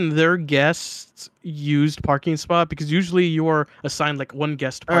using their guests' used parking spot? Because usually you are assigned like one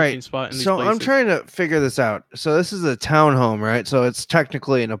guest parking spot in these places. I'm trying to figure this out. So this is a townhome, right? So it's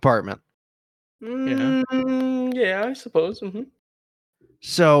technically an apartment. Yeah, I suppose. Mm-hmm.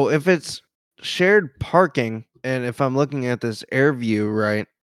 So if it's shared parking, and if I'm looking at this air view, right?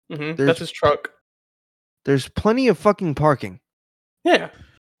 Mm-hmm. That's his truck. There's plenty of fucking parking. Yeah.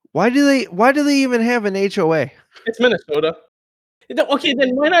 Why do they even have an HOA? It's Minnesota. Okay,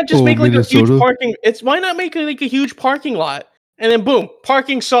 then why not just make like Minnesota? A huge parking? Why not make it like a huge parking lot, and then boom,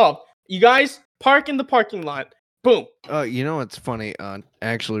 parking solved. You guys park in the parking lot. Boom. You know what's funny?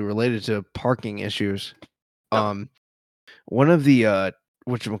 Actually related to parking issues. One of the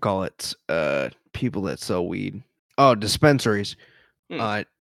whatchamacallit, people that sell weed. Oh, dispensaries. It's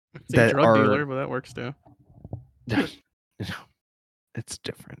a drug dealer, but that works too. It's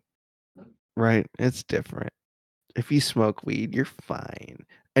different, right? It's different. If you smoke weed, you're fine.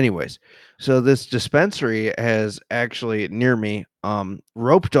 Anyways, so this dispensary has actually near me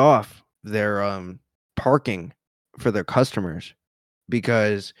roped off their parking for their customers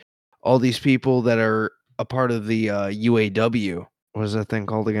because all these people that are a part of the UAW, what is that thing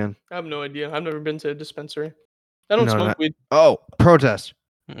called again? I have no idea. I've never been to a dispensary. I don't smoke weed. Oh, protest.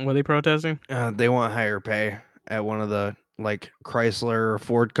 What are they protesting? They want higher pay at one of the like Chrysler or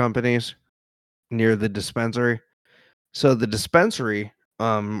Ford companies near the dispensary. So the dispensary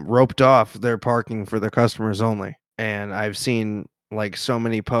roped off their parking for their customers only. And I've seen like so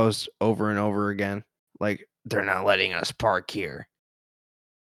many posts over and over again. Like, they're not letting us park here.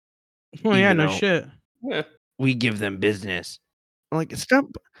 Oh, yeah, no shit. Yeah. We give them business. I'm like, stop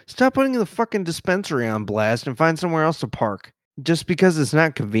putting the fucking dispensary on blast and find somewhere else to park. Just because it's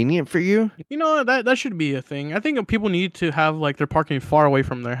not convenient for you? You know, that should be a thing. I think people need to have like their parking far away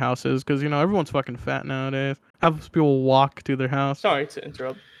from their houses because, you know, everyone's fucking fat nowadays. Have people walk to their house. Sorry to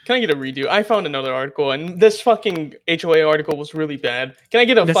interrupt. Can I get a redo? I found another article and this fucking HOA article was really bad. Can I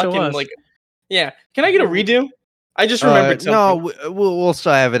get a fucking like... Yeah. Can I get a redo? I just remembered something. No, we'll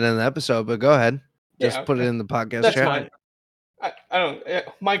still have it in the episode, but go ahead. Just put it in the podcast That's chat. Fine. I don't...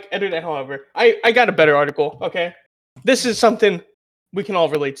 Mike, edit it however. I got a better article, okay? This is something we can all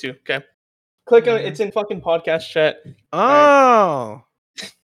relate to, okay? Click on it. It's in fucking podcast chat. Oh!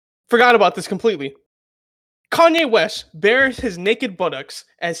 Right. Forgot about this completely. Kanye West bares his naked buttocks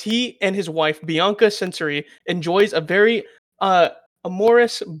as he and his wife, Bianca Censori, enjoys a very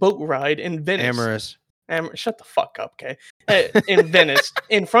amorous boat ride in Venice. Shut the fuck up, okay? In Venice,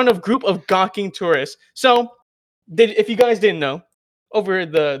 in front of group of gawking tourists. So, if you guys didn't know, over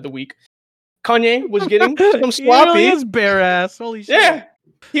the week, Kanye was getting some sloppy. He is bare ass. Holy shit. Yeah.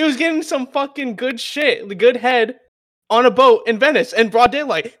 He was getting some fucking good shit, the good head on a boat in Venice in broad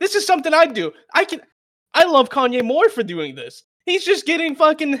daylight. This is something I'd do. I love Kanye more for doing this. He's just getting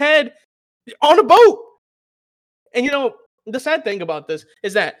fucking head on a boat. And you know, the sad thing about this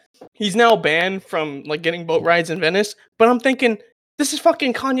is that he's now banned from like getting boat rides in Venice. But I'm thinking, this is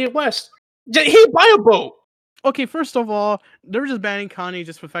fucking Kanye West. He'd buy a boat. Okay, first of all, they're just banning Kanye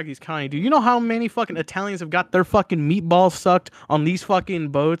just for the fact he's Kanye. Do you know how many fucking Italians have got their fucking meatballs sucked on these fucking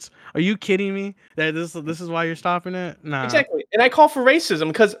boats? Are you kidding me? That this is why you're stopping it? Nah. Exactly. And I call for racism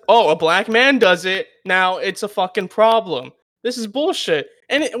because, a black man does it, now it's a fucking problem. This is bullshit.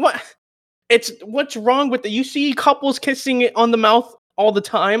 And what's wrong with it? You see couples kissing it on the mouth all the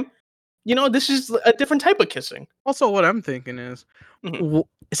time. You know, this is a different type of kissing. Also, what I'm thinking is, it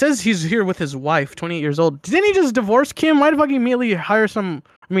says he's here with his wife, 28 years old. Didn't he just divorce Kim? Why the fuck he immediately marry some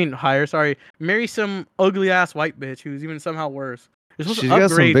ugly ass white bitch who's even somehow worse? She's got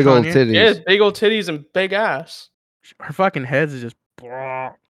some big old titties. Yeah, big old titties and big ass. Her fucking head's just...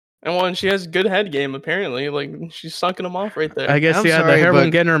 And when she has good head game, apparently, like she's sucking them off right there. I guess the hair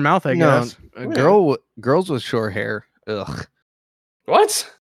won't get in her mouth. I guess. Girls with short hair. Ugh.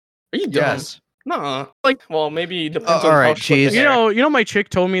 What? Are you dumb? Yes. Nah. Like, well, maybe it depends on all right, how short the hair. You know, my chick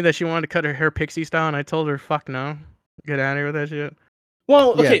told me that she wanted to cut her hair pixie style, and I told her, "Fuck no, get out of here with that shit."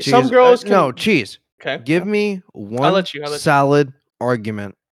 Well, okay, some girls can... No, cheese. Okay. Give me one solid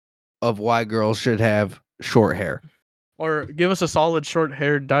argument of why girls should have short hair. Or give us a solid short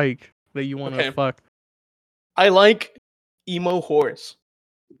hair dyke that you want to fuck. I like emo whores.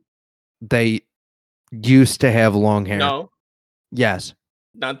 They used to have long hair. No. Yes.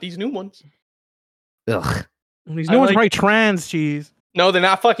 Not these new ones. Ugh. These new ones are probably trans, cheese. No, they're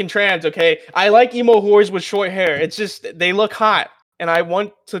not fucking trans, okay? I like emo whores with short hair. It's just, they look hot. And I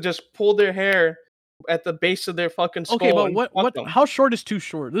want to just pull their hair at the base of their fucking skull. Okay, but how short is too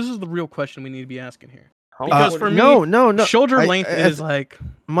short? This is the real question we need to be asking here. Because for me, no. Shoulder length is like...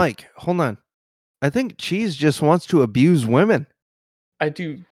 Mike, hold on. I think Cheese just wants to abuse women. I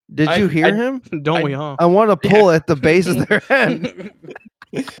do. Did you hear him? Don't we all? I want to pull at the base of their head.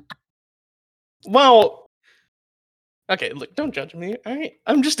 Well, okay, look, don't judge me. All right,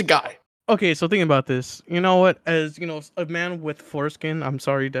 I'm just a guy. Okay, so think about this. You know what? As you know, a man with foreskin. I'm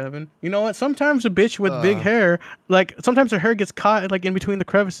sorry, Devin. You know what? Sometimes a bitch with big hair, like sometimes her hair gets caught like in between the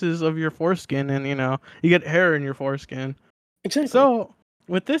crevices of your foreskin, and you get hair in your foreskin. Exactly. So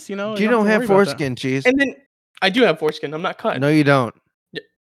with this, you don't have foreskin, Cheese. And then I do have foreskin. I'm not cut. No, you don't.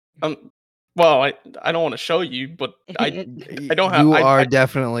 Well, I don't want to show you, but I don't have. You are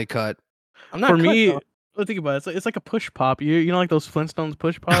definitely cut. I'm not. For cut, me, though. think about it. It's like a push pop. You know, like those Flintstones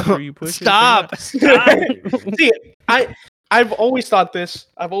push pops where you push. Stop. See, I've always thought this.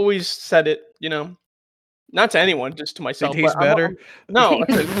 I've always said it. Not to anyone, just to myself. It tastes better. No,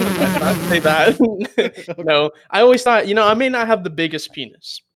 not say that. No, I always thought. I may not have the biggest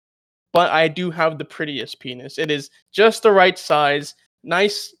penis, but I do have the prettiest penis. It is just the right size.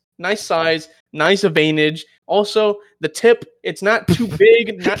 Nice size, nice veinage. Also, the tip, it's not too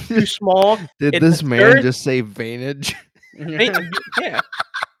big, not too small. Did this man just say veinage? Yeah.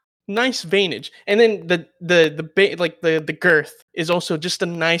 Nice veinage. And then the girth is also just a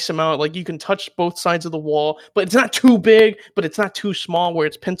nice amount. Like you can touch both sides of the wall, but it's not too big, but it's not too small where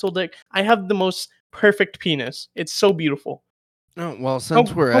it's pencil dick. I have the most perfect penis. It's so beautiful. Oh, well,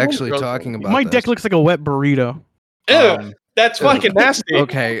 since we're actually talking about my dick looks like a wet burrito. Ew, that's fucking nasty.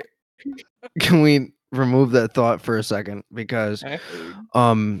 Okay. Can we remove that thought for a second? Because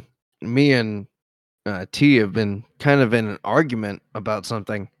me and T have been kind of in an argument about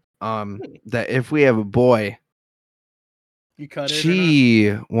something. That if we have a boy,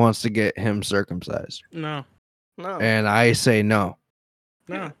 she wants to get him circumcised. No. And I say no.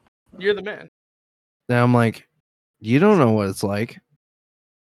 No. You're the man. And I'm like, you don't know what it's like.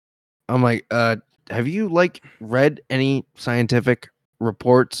 I'm like, have you read any scientific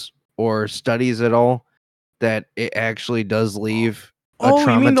reports or studies at all that it actually does leave a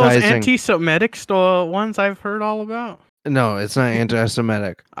traumatizing... you mean those anti-Semitic ones I've heard all about? No, it's not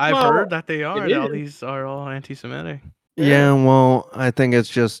anti-Semitic. I've heard that they are. All these are all anti-Semitic. Yeah, well, I think it's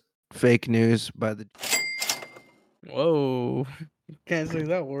just fake news by the... Whoa. You can't say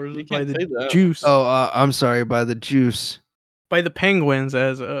that word. You by can't the say that. juice. Oh, I'm sorry, by the juice. By the penguins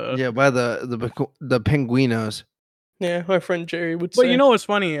as Yeah, by the penguinos. Yeah, my friend Jerry would say. But you know what's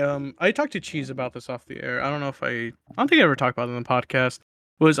funny? I talked to Cheese about this off the air. I don't think I ever talked about it on the podcast.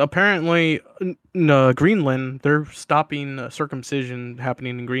 Was apparently Greenland, they're stopping circumcision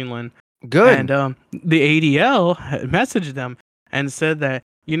happening in Greenland. Good. And the ADL messaged them and said that,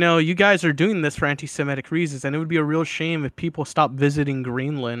 you guys are doing this for anti-Semitic reasons, and it would be a real shame if people stopped visiting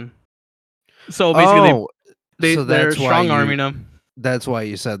Greenland. So basically, they're strong-arming them. That's why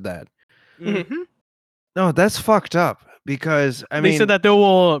you said that. Mm-hmm. No, that's fucked up. Because they said that they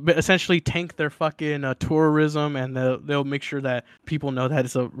will essentially tank their fucking tourism, and they'll make sure that people know that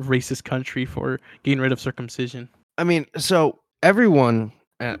it's a racist country for getting rid of circumcision. I mean, so everyone,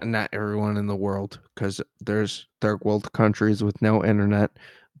 not everyone in the world, because there's third world countries with no internet,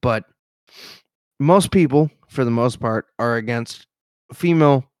 but most people, for the most part, are against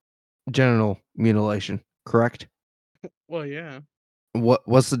female genital mutilation. Correct? Well, yeah.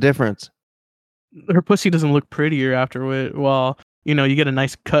 What's the difference? Her pussy doesn't look prettier after it. Well, you get a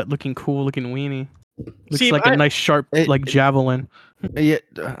nice cut, looking cool, looking weenie. Looks like a nice sharp, javelin. Yeah,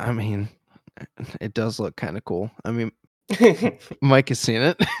 I mean, it does look kind of cool. I mean, Mike has seen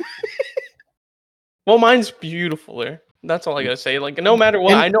it. Well, mine's beautiful there. That's all I gotta say. Like, no matter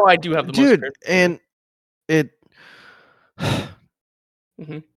what, I know I do have the most. Dude, and it.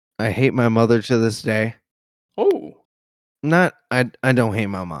 Mm-hmm. I hate my mother to this day. Oh. I don't hate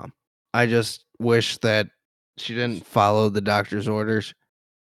my mom. I just wish that she didn't follow the doctor's orders.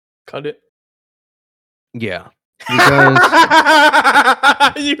 Cut it. Yeah. Because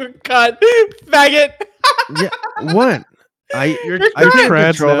you cut, faggot. Yeah. What? I can't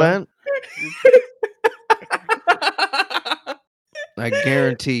control that. I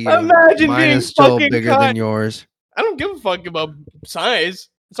guarantee you, mine is still bigger than yours. I don't give a fuck about size.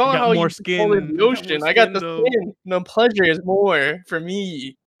 It's all how more you skin in the ocean. I got the skin. The pleasure is more for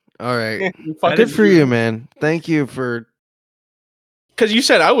me. All right. Good for you, man. Thank you for... Because you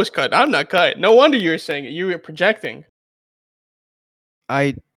said I was cut. I'm not cut. No wonder you were saying it. You were projecting.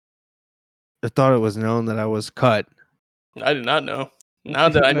 I thought it was known that I was cut. I did not know. Now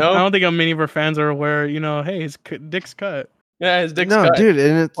that I know. I don't think many of our fans are aware, hey, his dick's cut. Yeah, his dick's cut. No, dude,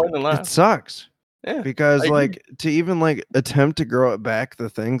 and it sucks. Yeah, because to even attempt to grow it back, the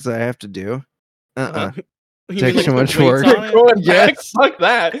things I have to do. Takes too much weights work. on it? Going back, Yes. fuck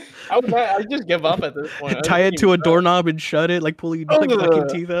that. I just give up at this point. Tie it to a doorknob and shut it, like pulling like fucking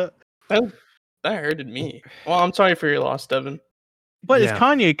teeth out. That hurted me. Well, I'm sorry for your loss, Devin. But is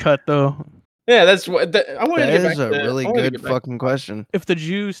Kanye cut though? Yeah, that's what I wanted to get back That is a to. really good fucking question. If the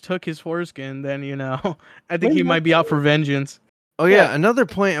Jews took his foreskin, then I think he might be out for vengeance. Oh yeah, another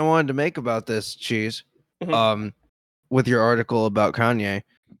point I wanted to make about this, Cheese. With your article about Kanye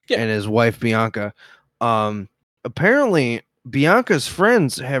and his wife Bianca. Apparently Bianca's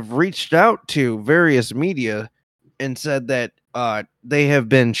friends have reached out to various media and said that they have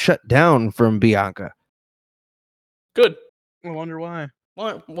been shut down from Bianca. Good. I wonder why.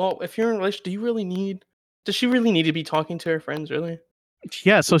 Well, if you're in a relationship, does she really need to be talking to her friends, really?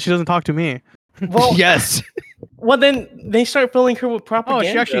 Yeah, so she doesn't talk to me. Well, yes. Well, then they start filling her with propaganda.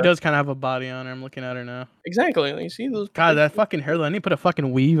 Oh, she actually does kind of have a body on her. I'm looking at her now. Exactly. You see those? God, that fucking hairline. I need to put a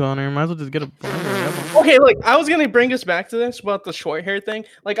fucking weave on her. Might as well just get a. Okay, like I was gonna bring us back to this about the short hair thing.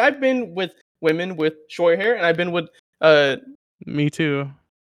 Like I've been with women with short hair, and I've been with Me too.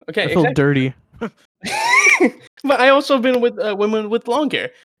 Okay, I feel dirty. But I also been with women with long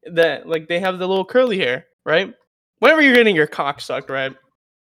hair that like they have the little curly hair, right? Whenever you're getting your cock sucked, right?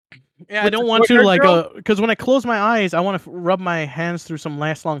 Yeah, I don't want to like because when I close my eyes, I want to rub my hands through some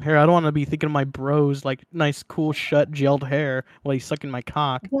nice long hair. I don't want to be thinking of my bros like nice, cool, shut, gelled hair while he's sucking my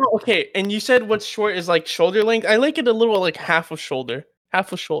cock. Well, okay, and you said what's short is like shoulder length. I like it a little like half a shoulder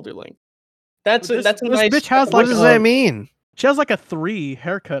length. That's a nice. Bitch has what does that mean? She has like a 3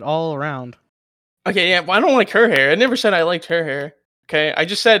 haircut all around. Okay, yeah, well, I don't like her hair. I never said I liked her hair. Okay, I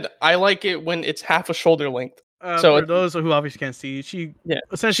just said I like it when it's half a shoulder length. So for those who obviously can't see, she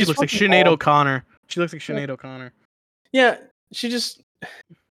essentially looks like Sinead O'Connor. She looks like Sinead O'Connor. Yeah, she just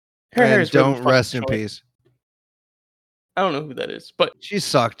her hair is don't really rest in short. peace. I don't know who that is, but she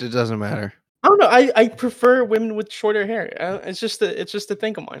sucked. It doesn't matter. I don't know. I prefer women with shorter hair. It's just a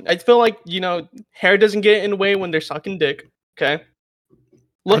thing of mine. I feel like hair doesn't get in the way when they're sucking dick. Okay,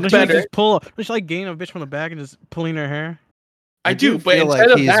 look better. Just pull. Just like gain a bitch from the back and just pulling her hair. I do, but instead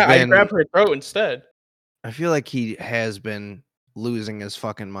of that, I grab her throat instead. I feel like he has been losing his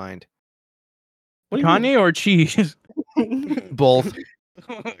fucking mind. Kanye or Cheese? Both.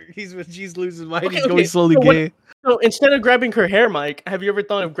 He's when Cheese loses mind. He's going slowly gay. So instead of grabbing her hair, Mike, have you ever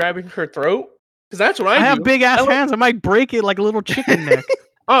thought of grabbing her throat? Because that's what I do. I have big ass hands. I might break it like a little chicken neck.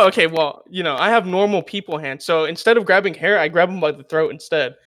 Oh, okay. Well, I have normal people hands. So instead of grabbing hair, I grab them by the throat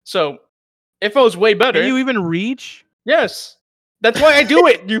instead. So if it was way better. Can you even reach? Yes. That's why I do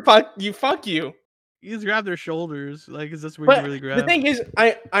it. You fuck you. You just grab their shoulders. Like, is this where you really grab? The thing is,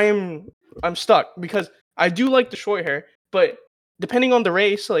 I'm stuck because I do like the short hair, but depending on the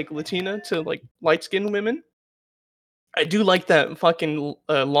race, like Latina to like light skinned women, I do like that fucking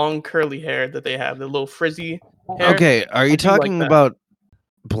long curly hair that they have, the little frizzy hair. Okay, are you talking about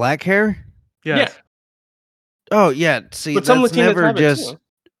black hair? Yes. Yeah. Oh yeah. See, but that's never just.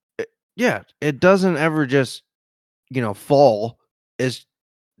 Yeah, it doesn't ever just, fall. It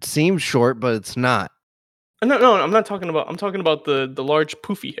seems short, but it's not. No, I'm not talking about. I'm talking about the large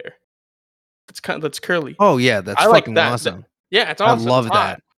poofy hair. That's curly. Oh yeah, that's fucking awesome. Yeah, it's awesome. I love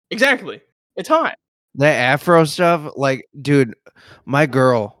that. Exactly, it's hot. That afro stuff, like, dude, my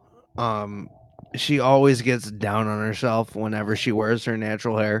girl, she always gets down on herself whenever she wears her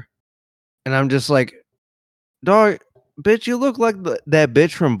natural hair, and I'm just like, dog, bitch, you look like that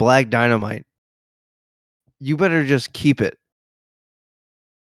bitch from Black Dynamite. You better just keep it.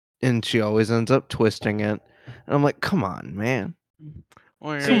 And she always ends up twisting it. And I'm like, come on, man.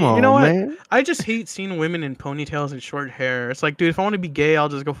 Come on, you know what? Man. I just hate seeing women in ponytails and short hair. It's like, dude, if I want to be gay, I'll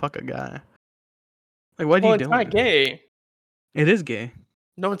just go fuck a guy. Like, what do you do? It's not gay. It is gay.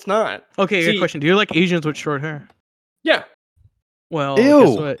 No, it's not. Okay, good question. Do you like Asians with short hair? Yeah. Well, ew.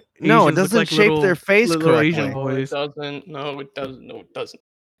 Guess what? No, it doesn't shape their face correctly. Asian boys. No, it doesn't. No, it doesn't.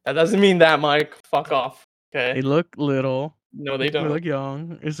 That doesn't mean that, Mike. Fuck off. Okay. They look little. No, they don't. They look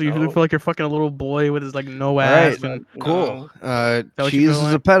young. So you feel like you're fucking a little boy with his like no ass. All right, and, cool. Cheese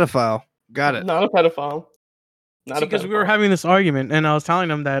is a pedophile. Got it. Not a pedophile. Because we were having this argument, and I was telling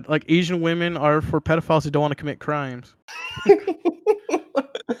them that like Asian women are for pedophiles who don't want to commit crimes.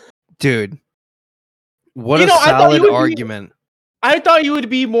 Dude, what a solid argument. I thought you would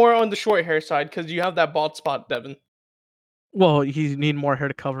be more on the short hair side because you have that bald spot, Devin. Well, you need more hair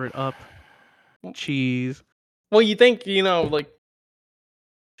to cover it up. Cheese. Well, you think, like...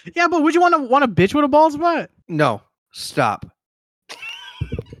 Yeah, but would you want a bitch with a bald spot? No. Stop.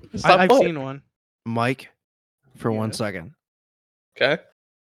 I've seen one. Mike, for 1 second. Okay.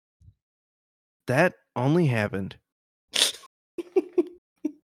 That only happened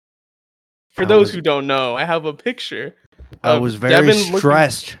For those who don't know, I have a picture. I was very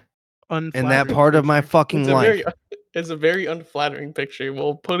stressed in that part of my fucking life. It's a very unflattering picture.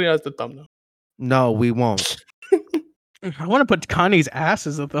 We'll put it as the thumbnail. No, we won't. I want to put Kanye's ass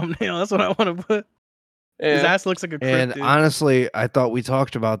as a thumbnail. That's what I want to put. Yeah. His ass looks like a cryptid. And honestly, I thought we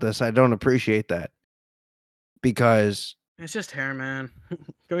talked about this. I don't appreciate that. Because... it's just hair, man.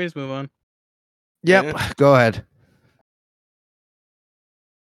 Go ahead, just move on. Yep, yeah. Go ahead.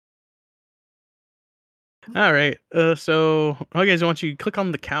 All right. So, guys, I want you to click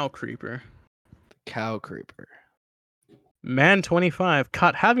on the cow creeper. Cow creeper. Man 25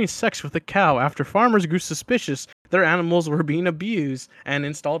 caught having sex with a cow after farmers grew suspicious their animals were being abused and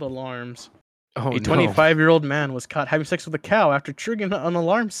installed alarms. A 25-year-old man was caught having sex with a cow after triggering an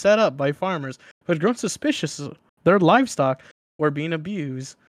alarm set up by farmers who had grown suspicious their livestock were being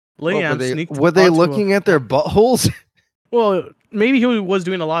abused. Were they looking at their buttholes? Well, maybe he was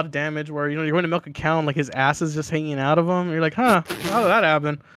doing a lot of damage where, you're going to milk a cow and like his ass is just hanging out of him. You're like, huh, how did that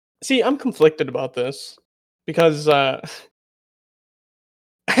happen? See, I'm conflicted about this because I've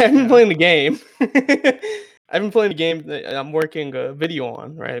been playing the game. I've been playing the game that I'm working a video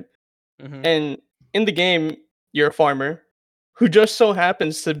on, right? Mm-hmm. And in the game, you're a farmer who just so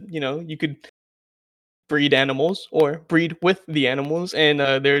happens to, you could breed animals or breed with the animals. And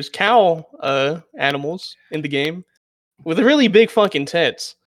there's cow animals in the game with really big fucking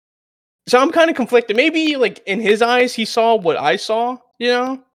tits. So I'm kind of conflicted. Maybe like in his eyes, he saw what I saw,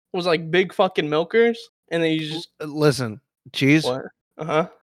 was like big fucking milkers. And then you just... Listen, Cheese. What? Uh-huh.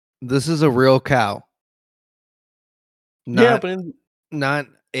 This is a real cow. Not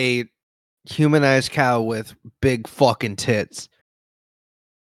a humanized cow with big fucking tits.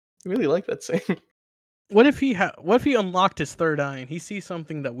 I really like that saying. What if he unlocked his third eye and he sees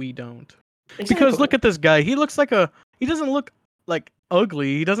something that we don't? Exactly. Because look at this guy. He looks like he doesn't look like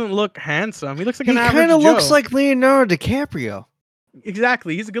ugly. He doesn't look handsome. He looks like an average Joe. He kind of looks like Leonardo DiCaprio.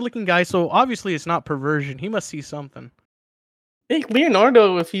 Exactly. He's a good-looking guy, so obviously it's not perversion. He must see something. Hey,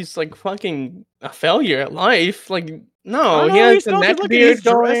 Leonardo, if he's like fucking a failure at life, like no, he has the neck beard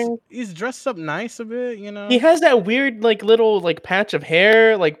going. He's dressed up nice a bit, He has that weird like little like patch of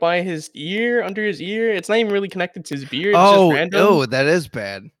hair like by his ear, under his ear. It's not even really connected to his beard. It's just random. That is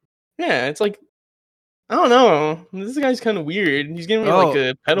bad. Yeah, it's like I don't know. This guy's kind of weird. He's giving me like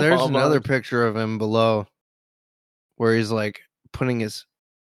a pedophile. There's another picture of him below, where he's like putting his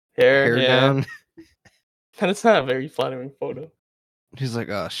hair down. That's not a very flattering photo. He's like,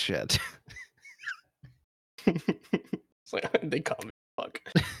 oh shit. It's like they call me fuck.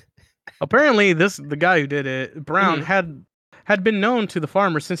 Apparently, the guy who did it, Brown, had been known to the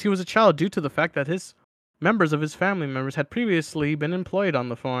farmer since he was a child due to the fact that members of his family members had previously been employed on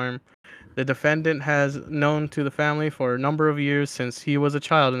the farm. The defendant has known to the family for a number of years since he was a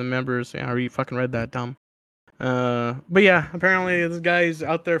child, and the members, I already fucking read that, dumb. But yeah, apparently this guy's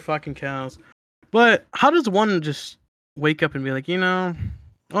out there fucking cows. But how does one just wake up and be like, I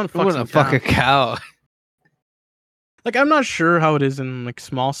want to fuck a cow? Like, I'm not sure how it is in like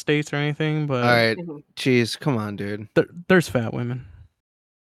small states or anything, but all right, jeez, come on, dude. There's fat women.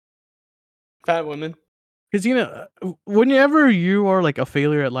 Fat women. Because whenever you are like a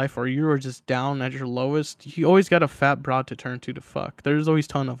failure at life or you are just down at your lowest, you always got a fat broad to turn to fuck. There's always a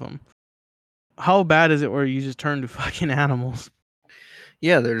ton of them. How bad is it where you just turn to fucking animals?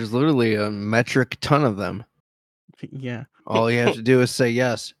 Yeah, there's literally a metric ton of them. Yeah. All you have to do is say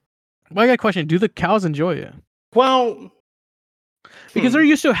yes. Well, I got a question. Do the cows enjoy it? Well, because they're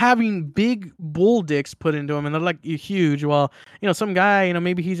used to having big bull dicks put into them, and they're like huge. Well, some guy,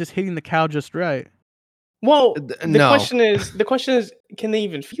 maybe he's just hitting the cow just right. Well, the question is, can they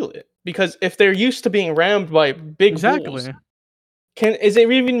even feel it? Because if they're used to being rammed by big bulls, is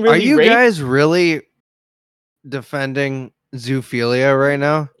it even really? Are you guys really defending zoophilia right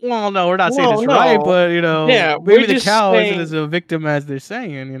now? Well, no, we're not saying it's right, but maybe the cow isn't as a victim as they're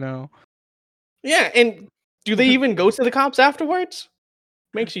saying. Yeah, and do they even go to the cops afterwards?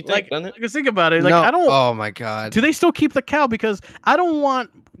 Makes you think, doesn't it? Because think about it. Like, I don't. Oh my god. Do they still keep the cow? Because I don't want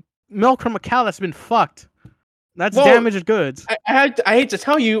milk from a cow that's been fucked. That's damaged goods. I hate to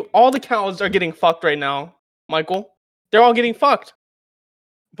tell you, all the cows are getting fucked right now, Michael. They're all getting fucked.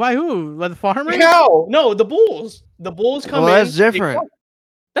 By who? By the farmers? No, the bulls. The bulls come in. Well, that's different.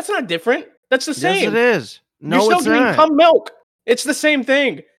 That's not different. That's the same. Yes, it is. No, you're still it's getting not. cum milk. It's the same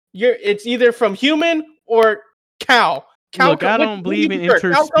thing. It's either from human or cow. Look, I don't believe in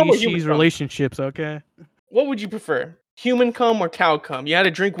interspecies relationships, okay? What would you prefer? Human cum or cow cum? You had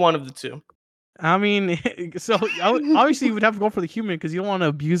to drink one of the two. I mean, so obviously you would have to go for the human because you don't want to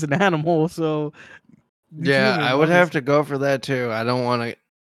abuse an animal. So yeah, I would have to go for that too. I don't want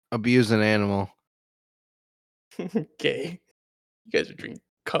to. abuse an animal. Gay. You guys would drink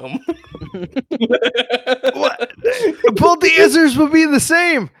cum. What? Both the answers would be the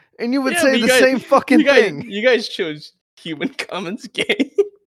same, and you would say the same fucking thing. You guys chose human cum and gay.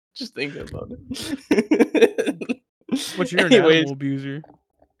 Just thinking about it. What's your animal abuser?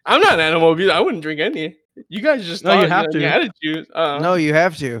 I'm not an animal abuser. I wouldn't drink any. You guys just you have to. You had to choose. No, you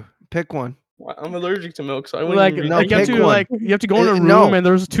have to pick one. I'm allergic to milk, so I wouldn't. You have to go in a room and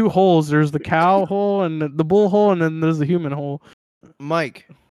there's 2 holes. There's the cow hole and the bull hole, and then there's the human hole. Mike,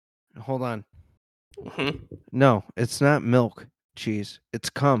 hold on. No, it's not milk, Cheese. It's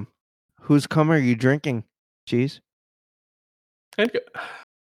cum. Whose cum are you drinking, Cheese? I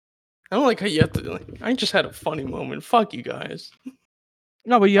don't like how you have to. I just had a funny moment. Fuck you guys.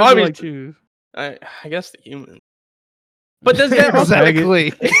 No, but you have to choose. I guess the human. But does that exactly?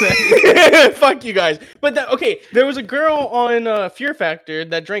 Fuck you guys. But okay, there was a girl on Fear Factor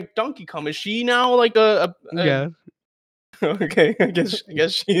that drank donkey cum. Is she now like a yeah? Okay, I guess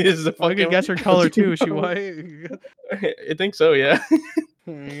she is the fucking. I can guess her color too. Is she white? I think so. Yeah.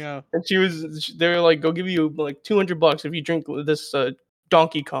 There you go. And they were like, "Go give you like $200 if you drink this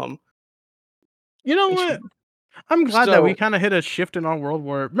donkey cum." You know what? I'm glad that we kind of hit a shift in our world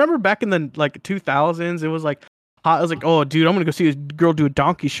where, remember back in the 2000s, it was like hot. I was like, oh, dude, I'm gonna go see this girl do a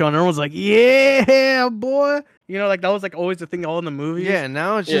donkey show, and everyone's like, yeah, boy. You know, like that was like always the thing all in the movies. Yeah,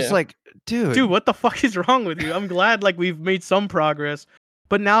 now it's just like, dude, what the fuck is wrong with you? I'm glad like we've made some progress,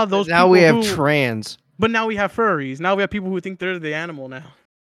 but now we have trans. But now we have furries. Now we have people who think they're the animal now.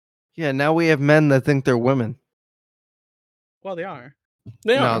 Yeah, now we have men that think they're women. Well, they are.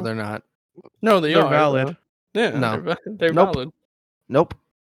 No, they're not. No, they're valid. Yeah, no, they're valid. Nope.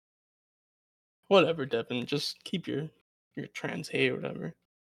 Whatever, Devin. Just keep your trans hate or whatever.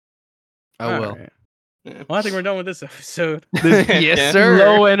 I will. Right. Yeah. Well, I think we're done with this episode. Yes, sir.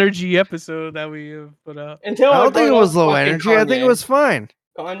 Low energy episode that we have put out. I don't think it was low energy. Kanye. I think it was fine.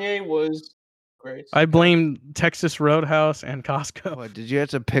 Kanye was great. I blame Texas Roadhouse and Costco. What, did you have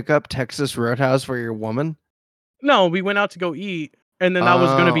to pick up Texas Roadhouse for your woman? No, we went out to go eat, and then that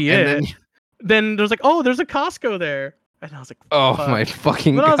was going to be it. Then there's like, oh, there's a Costco there. And I was like, oh my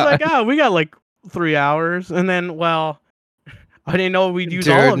fucking god. But I was like, oh, we got like 3 hours. And then, well, I didn't know we'd use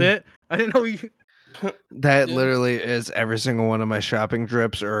all of it. I didn't know That literally is every single one of my shopping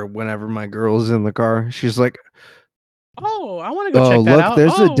trips, or whenever my girl's in the car. She's like, oh, I want to go check that out.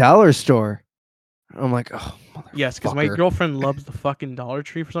 There's a dollar store. I'm like, oh, yes, because my girlfriend loves the fucking Dollar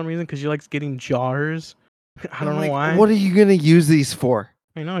Tree for some reason, because she likes getting jars. I don't know why. What are you going to use these for?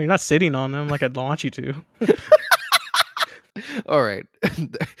 I know, you're not sitting on them like I'd want you to. All right.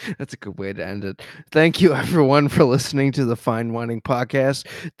 That's a good way to end it. Thank you, everyone, for listening to the Fine Whining Podcast.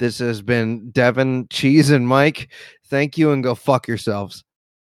 This has been Devin, Cheese, and Mike. Thank you, and go fuck yourselves.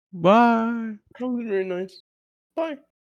 Bye. That was very nice. Bye.